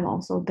I've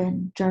also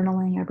been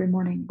journaling every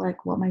morning,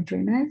 like what my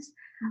dream is.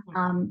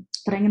 Mm-hmm.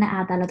 But I'm going to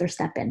add that other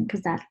step in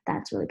because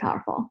that's really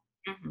powerful.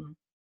 Mm-hmm.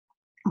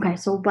 Okay,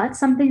 so what's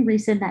something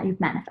recent that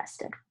you've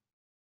manifested?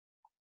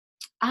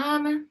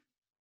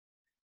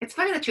 It's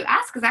funny that you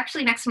ask, because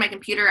actually next to my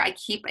computer, I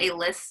keep a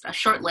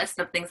short list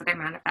of things that I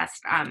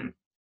manifest.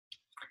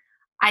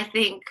 I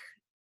think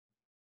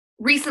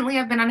recently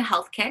I've been on a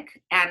health kick,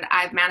 and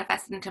I've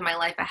manifested into my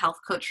life a health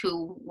coach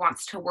who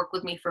wants to work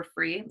with me for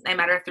free. I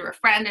met her through a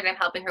friend and I'm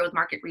helping her with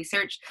market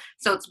research.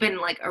 So it's been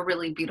like a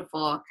really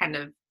beautiful kind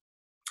of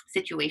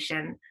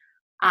situation.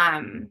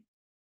 Um,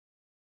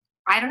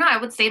 I don't know. I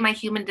would say my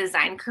human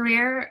design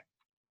career,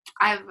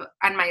 I've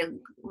on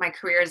my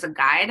career as a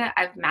guide,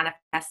 I've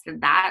manifested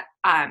that.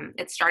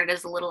 It started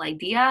as a little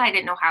idea. I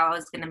didn't know how I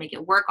was going to make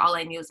it work. All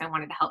I knew is I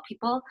wanted to help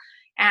people.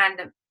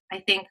 And I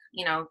think,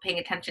 paying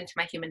attention to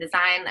my human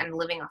design and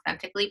living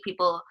authentically,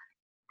 people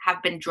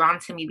have been drawn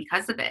to me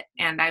because of it.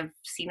 And I've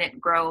seen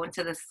it grow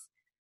into this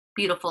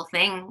beautiful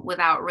thing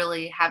without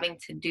really having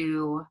to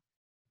do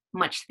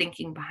much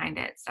thinking behind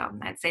it. So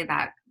I'd say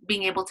that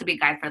being able to be a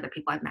guide for other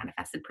people, I've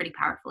manifested pretty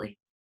powerfully.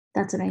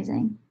 That's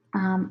amazing.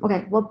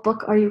 Okay, what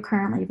book are you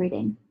currently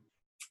reading?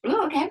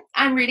 Oh, okay.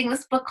 I'm reading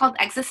this book called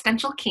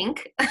Existential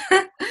Kink.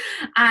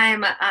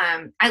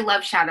 I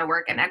love shadow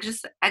work, and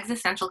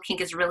existential kink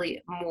is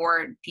really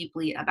more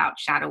deeply about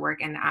shadow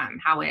work and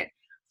how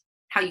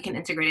you can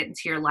integrate it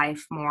into your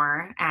life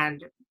more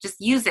and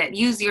just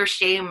use your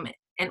shame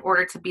in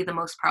order to be the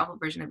most powerful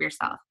version of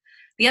yourself.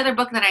 The other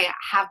book that I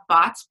have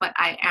bought but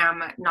I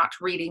am not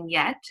reading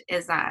yet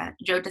is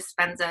Joe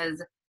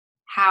Dispenza's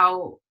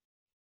how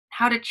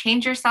to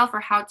change yourself,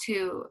 or how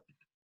to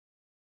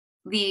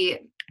the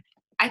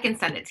I can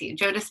send it to you.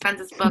 Joe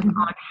Dispenza's book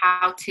on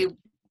how to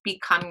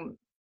become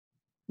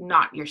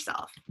not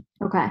yourself.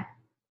 Okay.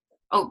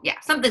 Oh yeah,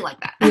 something like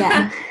that.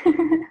 Yeah.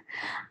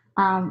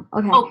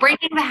 Okay. Oh,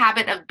 breaking the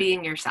habit of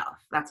being yourself.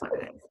 That's what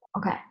it is.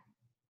 Okay.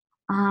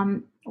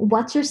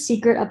 What's your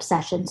secret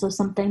obsession? So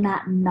something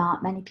that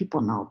not many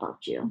people know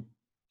about you.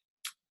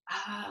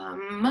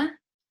 Um,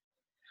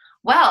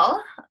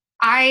 well,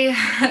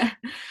 I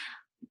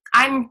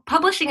I'm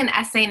publishing an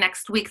essay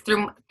next week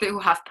through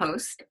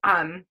HuffPost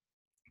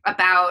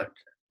about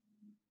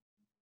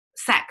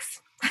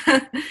sex.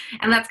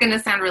 And that's going to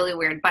sound really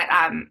weird, but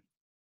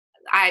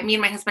me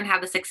and my husband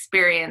had this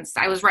experience.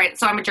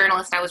 So I'm a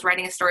journalist. I was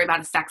writing a story about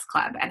a sex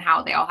club and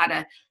how they all had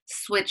to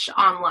switch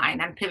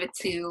online and pivot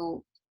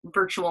to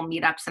virtual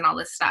meetups and all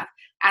this stuff.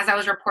 As I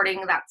was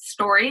reporting that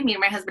story, me and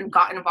my husband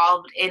got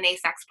involved in a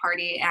sex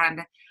party,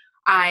 and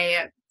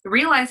I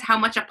realized how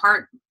much a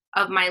part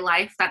of my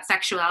life that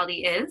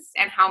sexuality is,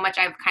 and how much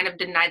I've kind of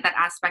denied that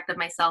aspect of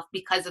myself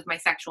because of my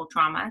sexual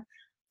trauma.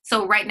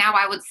 So right now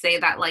I would say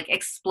that like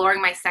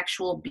exploring my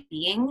sexual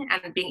being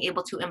and being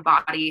able to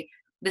embody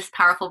this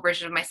powerful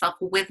version of myself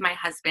with my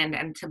husband,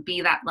 and to be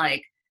that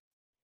like,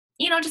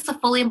 just a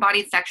fully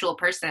embodied sexual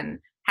person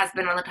has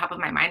been on the top of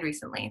my mind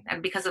recently.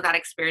 And because of that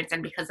experience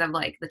and because of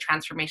like the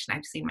transformation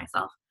I've seen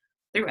myself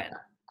through it.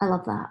 I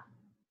love that.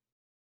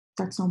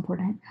 That's so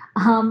important.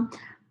 Um,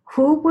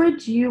 who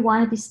would you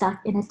want to be stuck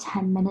in a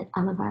 10-minute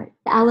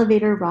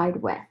elevator ride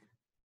with?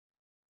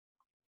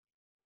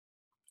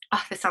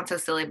 Oh, this sounds so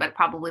silly, but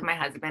probably my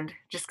husband,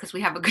 just because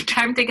we have a good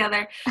time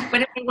together.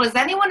 But if it was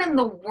anyone in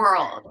the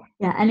world,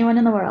 Yeah, anyone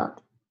in the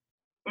world.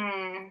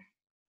 mm,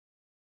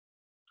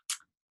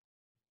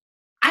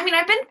 I mean,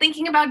 I've been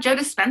thinking about Joe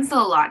Dispenza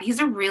a lot. He's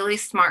a really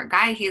smart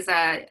guy. He's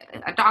a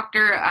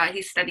doctor.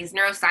 He studies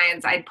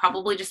neuroscience. I'd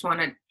probably just want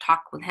to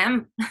talk with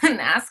him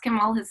and ask him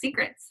all his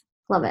secrets.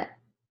 Love it.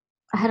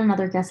 I had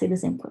another guest say the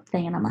same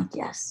thing, and I'm like,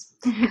 yes.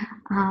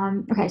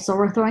 Okay, so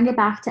we're throwing it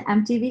back to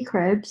MTV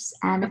Cribs,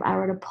 and if I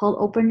were to pull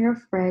open your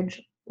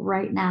fridge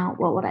right now,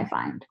 what would I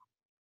find?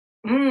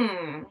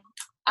 Mm.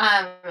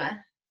 Um,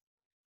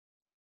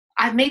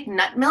 I've made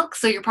nut milk,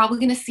 so you're probably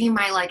going to see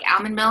my like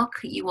almond milk.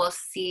 You will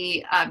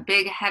see a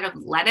big head of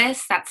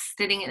lettuce that's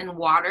sitting in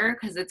water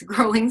because it's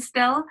growing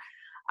still.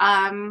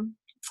 Um,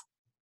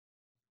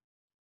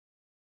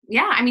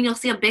 yeah, I mean, you'll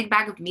see a big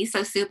bag of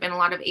miso soup and a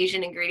lot of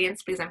Asian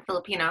ingredients because I'm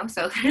Filipino,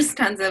 so there's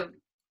tons of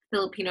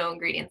Filipino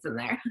ingredients in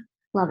there.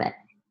 Love it.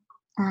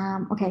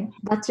 Okay,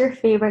 what's your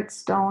favorite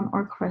stone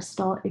or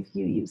crystal if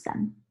you use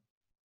them?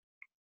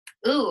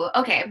 Ooh,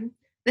 okay.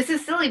 This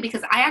is silly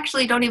because I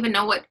actually don't even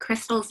know what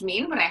crystals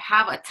mean, but I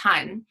have a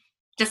ton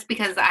just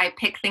because I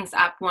pick things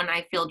up when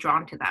I feel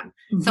drawn to them.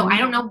 So I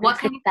don't know what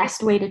It's the kind of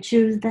best way to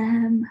choose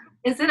them.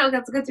 is it? Oh,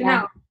 that's good to Yeah,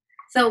 know.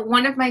 So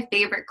one of my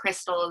favorite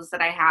crystals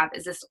that I have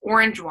is this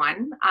orange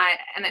one,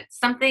 and it's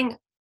something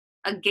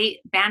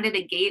banded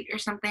agate or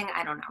something.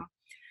 I don't know.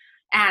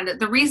 And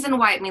the reason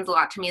why it means a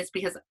lot to me is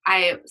because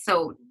I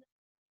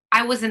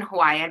was in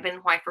Hawaii. I'd been in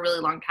Hawaii for a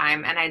really long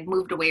time, and I'd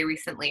moved away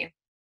recently.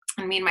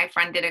 And me and my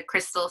friend did a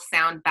crystal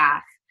sound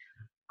bath.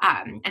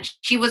 And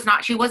she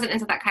wasn't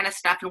into that kind of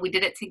stuff, and we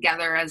did it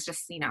together as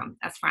just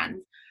as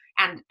friends.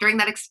 And during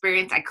that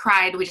experience, I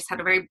cried. We just had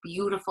a very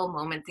beautiful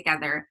moment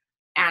together.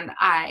 And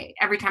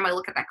every time I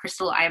look at that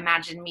crystal, I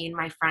imagine me and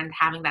my friend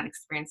having that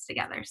experience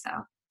together. So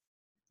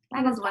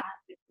I that love is what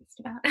that. it's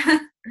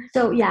about.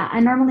 So yeah, I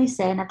normally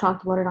say, and I've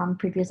talked about it on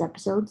previous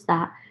episodes,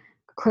 that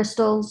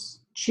crystals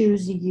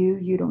choose you,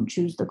 you don't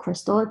choose the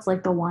crystal. It's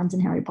like the wands in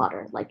Harry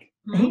Potter. Like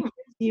they Mm.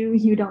 choose you,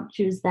 you don't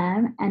choose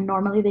them. And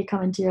normally they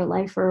come into your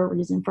life for a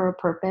reason, for a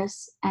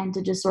purpose, and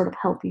to just sort of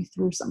help you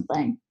through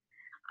something.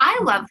 I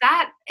love Um,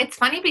 that. It's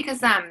funny because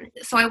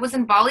so I was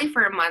in Bali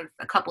for a month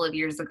a couple of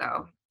years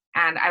ago,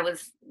 and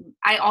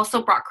I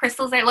also brought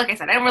crystals there. Like I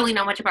said, I don't really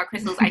know much about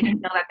crystals. I just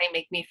know that they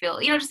make me feel,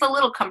 just a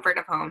little comfort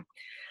of home.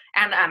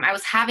 And I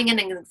was having an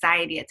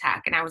anxiety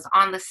attack, and I was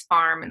on this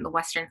farm in the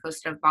western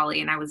coast of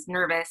Bali, and I was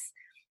nervous.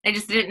 I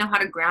just didn't know how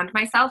to ground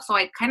myself, so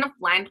I kind of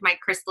lined my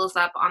crystals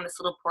up on this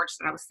little porch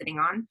that I was sitting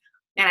on,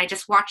 and I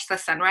just watched the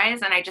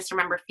sunrise, and I just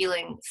remember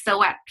feeling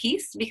so at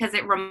peace because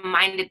it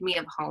reminded me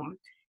of home.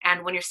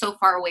 And when you're so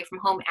far away from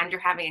home and you're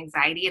having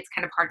anxiety, it's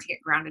kind of hard to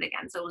get grounded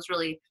again. So it was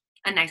really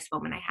a nice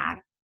moment I had.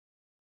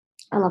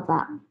 I love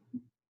that.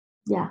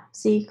 Yeah.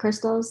 See,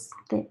 crystals,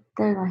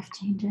 they're life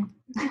changing.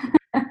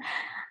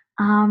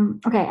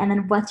 Okay, and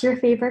then what's your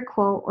favorite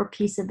quote or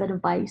piece of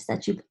advice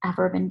that you've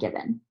ever been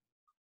given?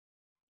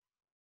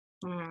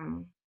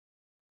 Mm.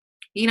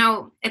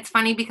 It's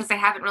funny because I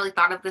haven't really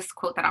thought of this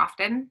quote that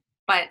often,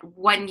 but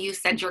when you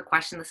said your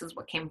question, this is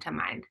what came to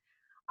mind.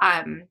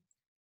 Um,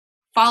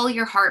 Follow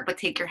your heart, but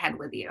take your head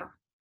with you.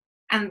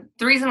 And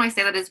the reason why I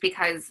say that is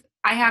because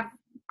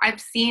I've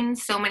seen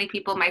so many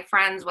people, my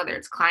friends, whether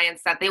it's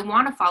clients, that they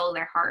want to follow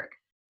their heart.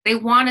 They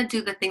want to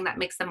do the thing that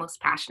makes them most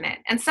passionate.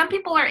 And some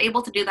people are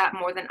able to do that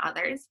more than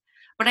others.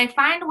 But I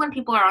find when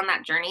people are on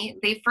that journey,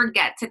 they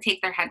forget to take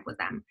their head with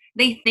them.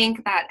 They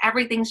think that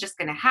everything's just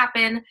going to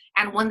happen.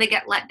 And when they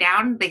get let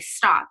down, they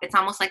stop. It's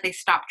almost like they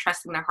stop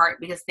trusting their heart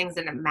because things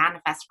didn't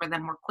manifest for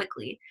them more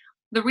quickly.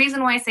 The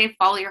reason why I say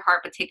follow your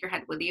heart, but take your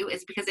head with you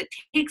is because it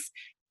takes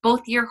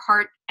both your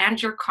heart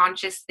and your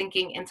conscious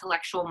thinking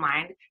intellectual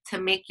mind to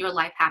make your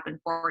life happen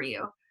for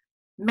you.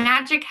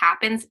 magic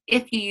happens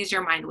if you use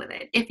your mind with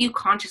it, if you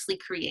consciously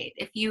create,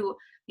 if you,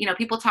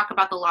 people talk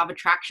about the law of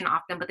attraction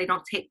often, but they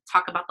don't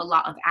talk about the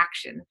law of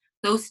action.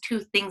 Those two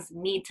things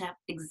need to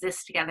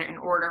exist together in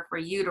order for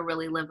you to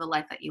really live the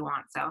life that you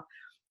want. So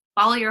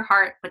follow your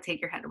heart, but take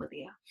your head with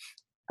you.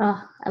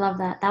 Oh, I love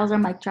that. That was our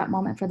mic drop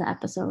moment for the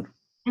episode.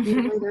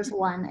 Usually there's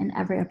one in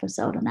every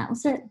episode, and that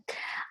was it.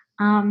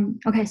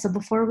 Okay, so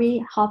before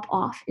we hop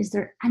off, is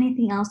there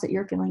anything else that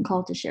you're feeling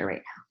called to share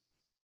right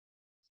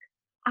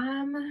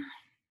um,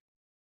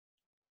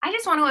 I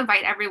just want to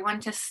invite everyone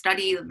to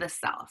study the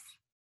self.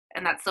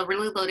 And that's a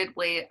really loaded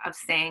way of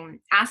saying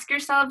ask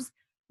yourselves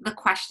the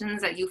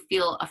questions that you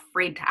feel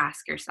afraid to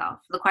ask yourself,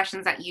 the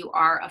questions that you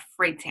are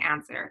afraid to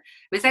answer.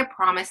 Because I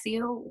promise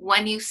you,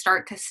 when you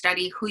start to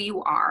study who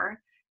you are,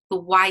 the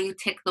why you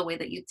tick the way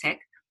that you tick,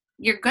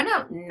 you're going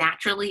to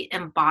naturally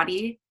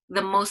embody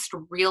the most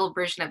real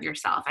version of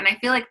yourself. And I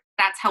feel like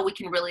that's how we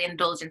can really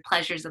indulge in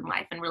pleasures in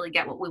life and really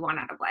get what we want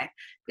out of life.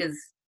 Because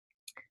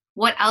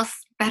what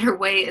else better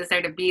way is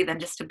there to be than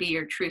just to be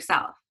your true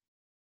self?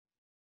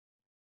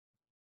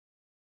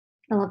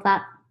 now? I love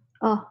that.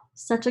 Oh,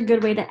 such a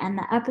good way to end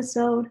the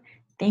episode.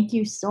 Thank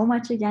you so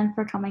much again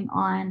for coming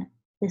on.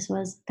 This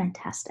was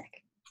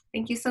fantastic.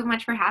 Thank you so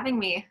much for having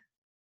me.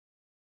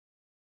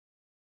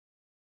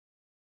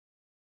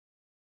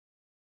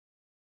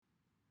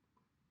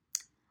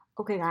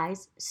 Okay,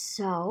 guys,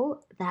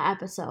 so that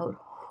episode,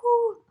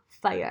 whoo,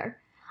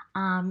 fire.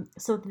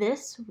 So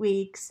this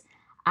week's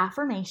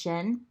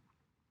affirmation,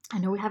 I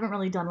know we haven't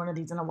really done one of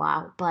these in a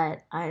while,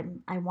 but I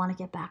want to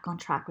get back on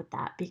track with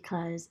that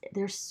because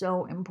they're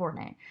so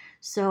important.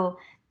 So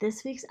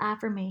this week's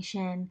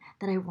affirmation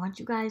that I want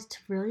you guys to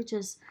really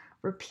just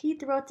repeat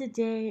throughout the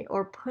day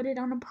or put it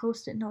on a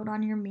post-it note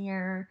on your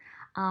mirror,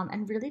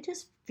 and really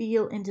just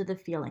feel into the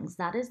feelings.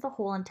 That is the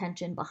whole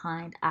intention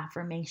behind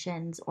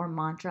affirmations or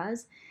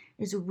mantras,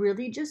 is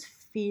really just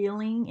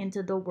feeling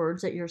into the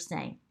words that you're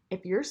saying.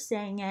 If you're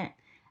saying it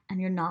and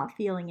you're not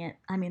feeling it,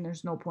 I mean,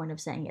 there's no point of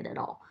saying it at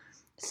all.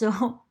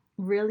 So,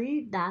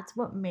 really, that's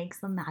what makes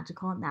them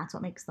magical and that's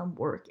what makes them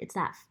work. It's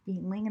that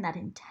feeling and that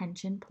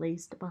intention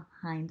placed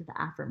behind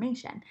the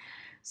affirmation.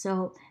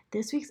 So,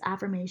 this week's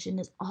affirmation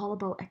is all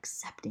about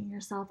accepting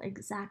yourself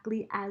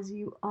exactly as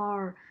you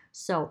are.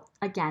 So,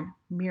 again,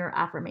 mirror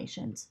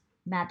affirmations,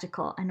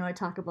 magical. I know I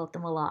talk about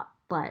them a lot,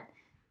 but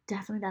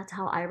definitely that's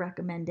how I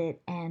recommend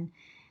it. And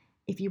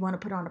if you want to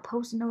put on a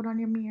post-it note on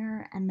your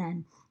mirror and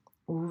then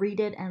read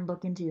it and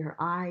look into your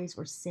eyes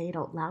or say it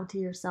out loud to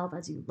yourself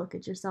as you look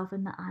at yourself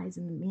in the eyes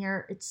in the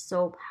mirror, it's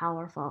so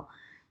powerful.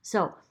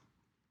 So,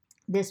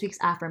 this week's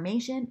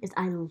affirmation is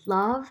I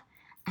love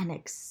and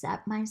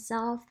accept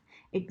myself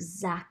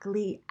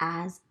exactly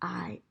as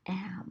I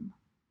am.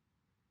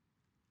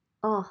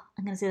 Oh,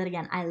 I'm going to say that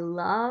again. I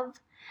love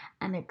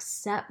and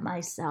accept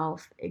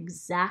myself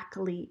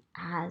exactly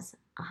as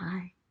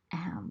I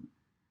am.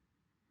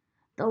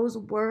 Those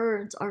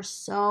words are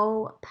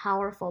so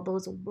powerful.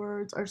 Those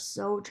words are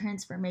so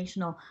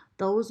transformational.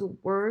 Those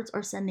words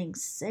are sending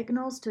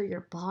signals to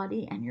your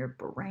body and your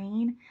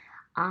brain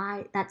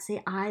that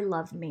say I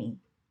love me.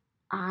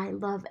 I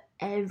love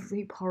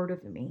every part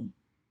of me.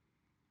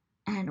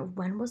 And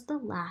when was the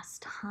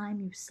last time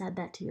you said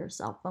that to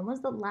yourself? When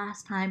was the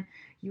last time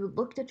you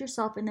looked at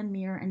yourself in the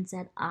mirror and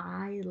said,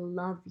 I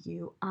love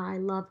you. I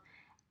love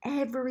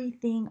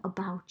everything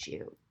about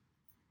you.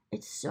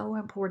 It's so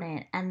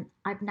important. And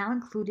I've now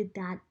included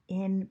that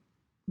in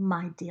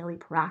my daily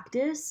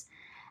practice,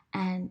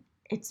 and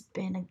it's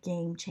been a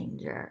game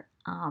changer.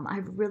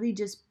 I've really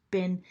just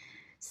been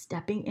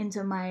stepping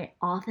into my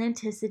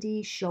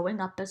authenticity,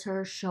 showing up as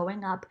her,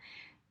 showing up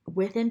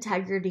with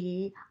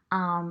integrity.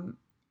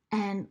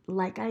 And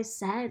like I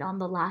said on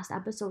the last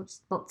episode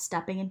about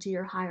stepping into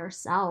your higher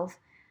self,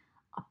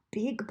 a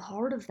big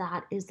part of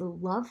that is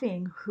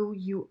loving who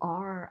you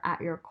are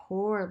at your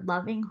core,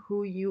 loving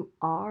who you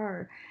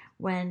are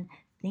when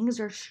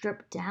things are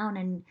stripped down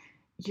and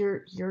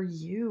you're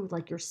you,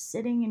 like you're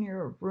sitting in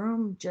your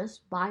room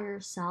just by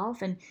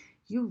yourself and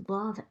you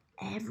love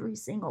every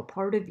single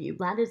part of you.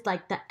 That is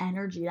like the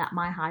energy that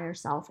my higher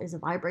self is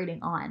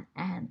vibrating on,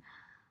 and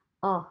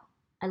oh,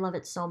 I love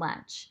it so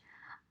much.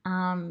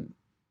 um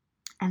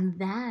and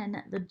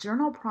then the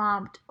journal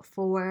prompt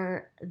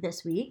for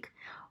this week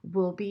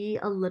will be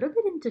a little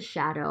bit into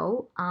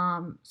shadow.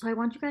 So I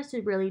want you guys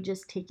to really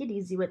just take it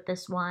easy with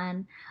this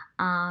one.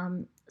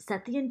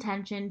 Set the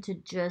intention to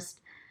just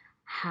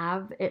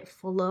have it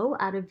flow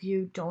out of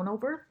you. Don't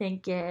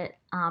overthink it.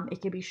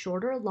 It can be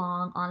short or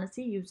long.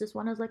 Honestly, use this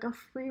one as like a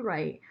free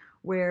write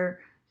where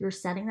you're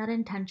setting that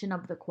intention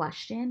of the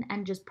question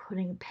and just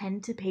putting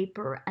pen to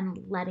paper and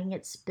letting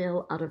it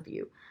spill out of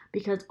you.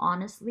 Because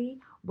honestly,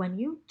 when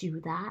you do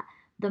that,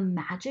 the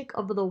magic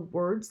of the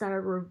words that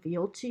are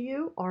revealed to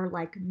you are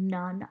like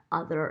none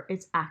other.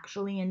 It's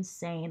actually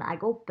insane. I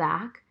go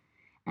back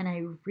and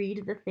I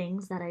read the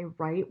things that I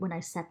write when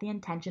I set the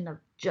intention of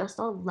just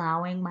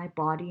allowing my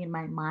body and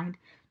my mind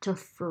to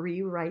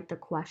free write the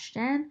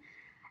question.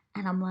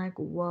 And I'm like,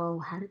 whoa,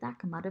 how did that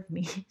come out of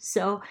me?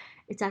 So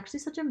it's actually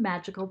such a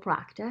magical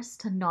practice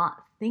to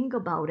not think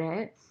about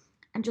it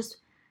and just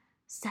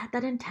set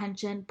that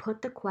intention,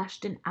 put the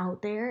question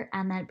out there,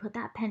 and then put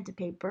that pen to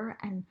paper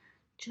and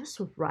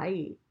just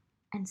write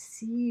and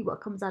see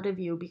what comes out of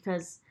you,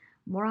 because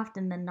more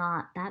often than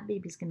not, that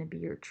baby's gonna be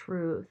your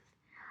truth.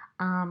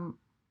 Um,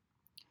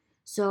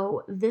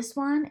 so this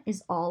one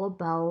is all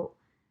about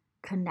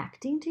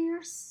connecting to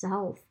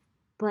yourself,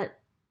 but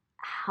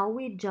how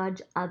we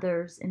judge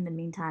others in the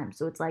meantime.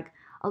 So it's like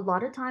a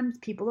lot of times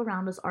people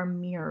around us are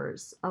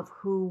mirrors of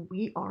who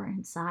we are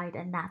inside,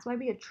 and that's why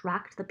we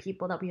attract the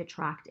people that we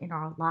attract in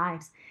our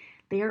lives.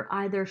 They are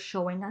either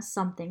showing us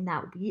something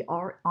that we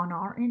are on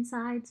our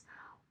insides,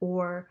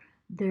 or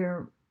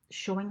they're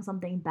showing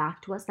something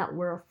back to us that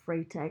we're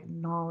afraid to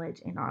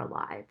acknowledge in our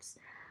lives.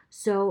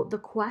 So the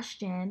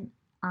question,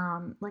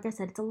 like I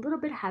said, it's a little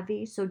bit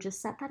heavy, so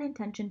just set that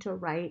intention to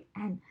write,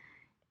 and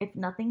if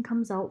nothing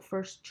comes out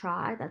first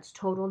try, that's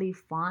totally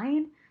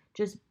fine.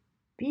 Just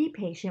be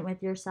patient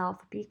with yourself,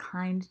 be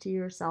kind to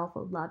yourself,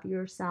 love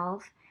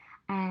yourself,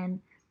 and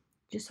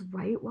just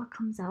write what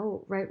comes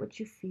out, write what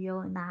you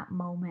feel in that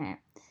moment.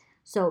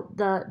 So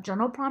the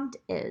journal prompt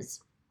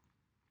is,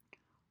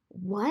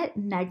 what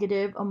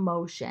negative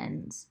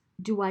emotions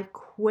do I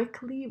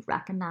quickly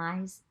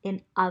recognize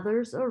in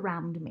others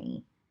around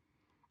me?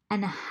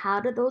 And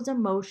how do those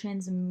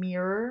emotions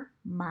mirror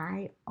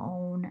my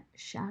own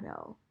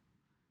shadow?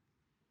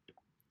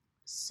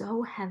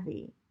 So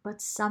heavy,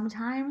 but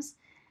sometimes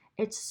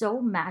it's so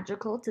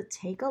magical to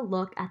take a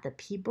look at the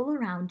people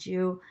around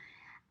you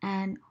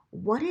and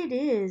what it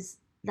is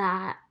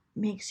that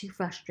makes you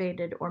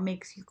frustrated or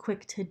makes you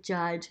quick to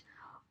judge,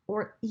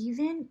 or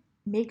even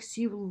makes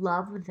you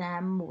love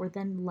them more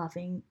than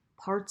loving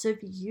parts of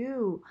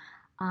you.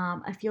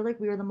 I feel like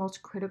we are the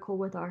most critical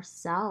with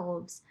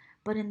ourselves,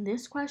 but in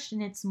this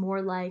question, it's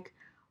more like,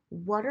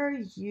 what are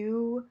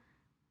you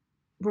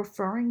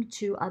referring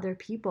to other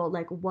people?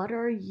 Like, what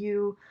are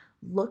you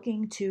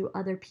looking to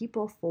other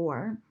people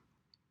for?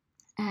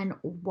 And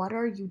what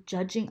are you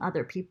judging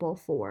other people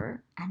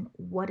for? And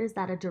what is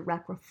that a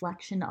direct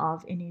reflection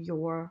of in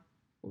your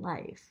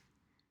life?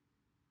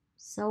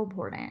 So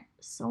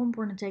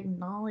important to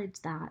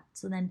acknowledge that.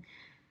 So then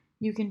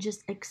you can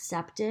just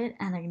accept it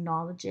and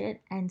acknowledge it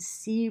and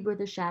see where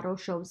the shadow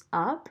shows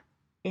up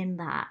in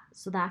that.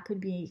 So that could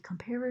be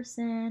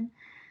comparison.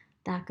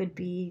 That could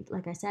be,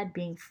 like I said,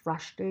 being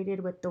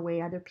frustrated with the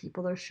way other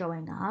people are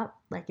showing up.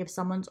 Like if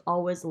someone's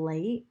always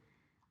late,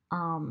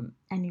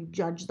 and you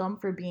judge them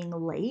for being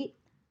late,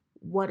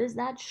 what does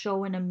that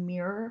show in a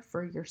mirror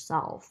for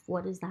yourself?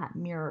 What is that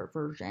mirror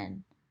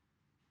version?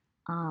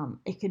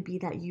 It could be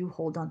that you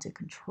hold on to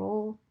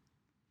control.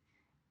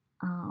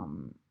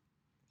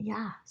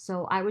 Yeah,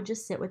 so I would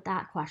just sit with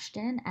that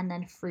question and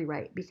then free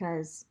write,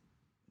 because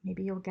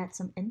maybe you'll get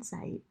some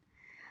insight.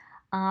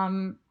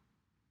 Yeah,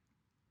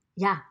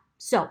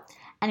 so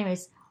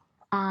anyways,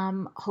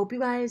 hope you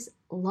guys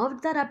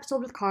loved that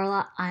episode with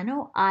Carla. I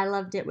know I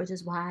loved it, which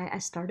is why I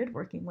started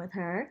working with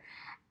her.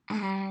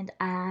 And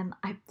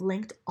I've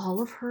linked all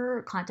of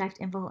her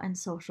contact info and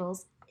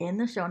socials in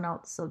the show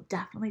notes, so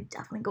definitely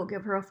go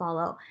give her a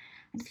follow.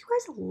 And if you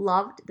guys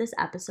loved this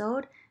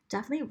episode,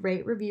 definitely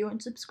rate, review,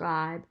 and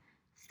subscribe.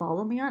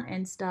 Follow me on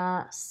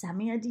Insta, send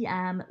me a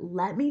DM,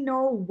 let me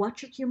know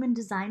what your human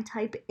design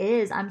type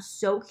is. I'm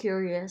so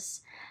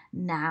curious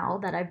now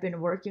that I've been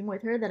working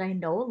with her, that I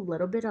know a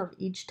little bit of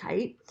each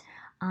type.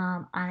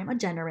 I'm a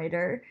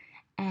generator,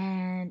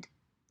 and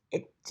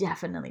it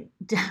definitely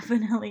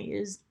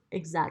is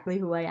exactly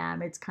who I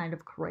am. It's kind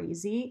of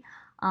crazy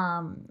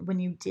when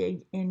you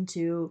dig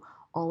into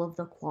all of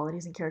the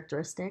qualities and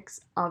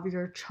characteristics of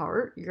your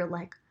chart. You're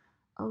like,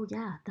 oh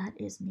yeah, that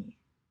is me.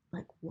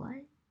 Like, what?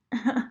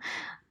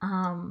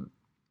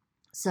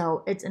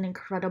 So it's an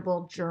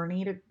incredible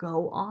journey to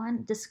go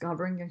on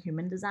discovering your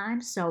human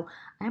design. So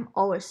I'm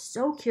always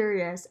so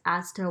curious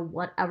as to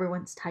what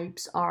everyone's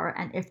types are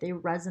and if they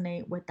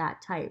resonate with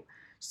that type.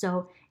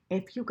 So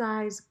if you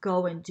guys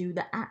go and do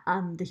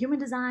the human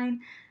design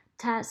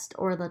test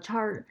or the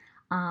chart,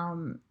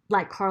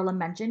 like Carla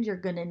mentioned, you're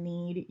gonna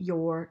need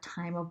your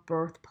time of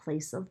birth,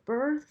 place of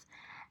birth.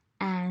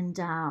 And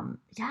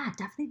yeah,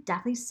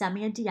 definitely send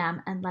me a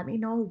DM and let me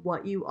know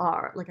what you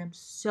are. Like, I'm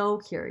so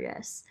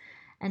curious.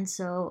 And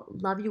so,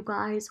 love you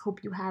guys.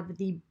 Hope you have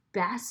the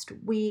best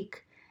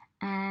week,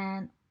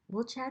 and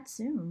we'll chat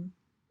soon.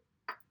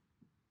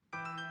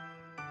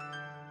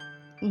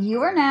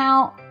 You are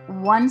now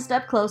one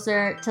step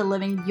closer to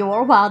living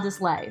your wildest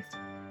life.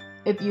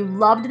 If you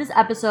loved this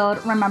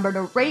episode, remember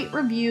to rate,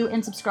 review,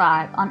 and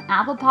subscribe on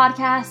Apple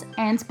Podcasts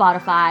and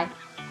Spotify,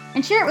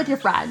 and share it with your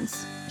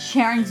friends.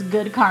 Sharing's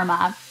good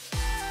karma.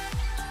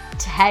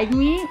 Tag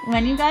me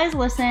when you guys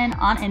listen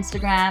on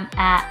Instagram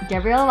at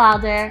Gabrielle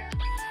Wilder.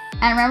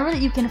 And remember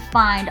that you can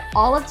find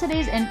all of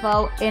today's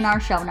info in our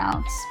show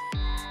notes.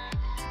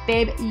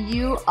 Babe,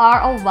 you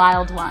are a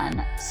wild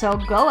one. So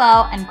go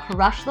out and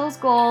crush those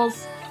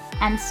goals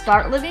and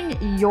start living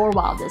your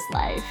wildest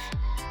life.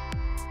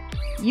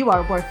 You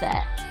are worth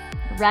it.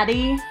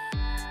 Ready,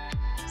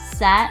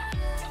 set.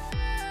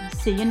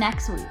 See you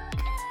next week.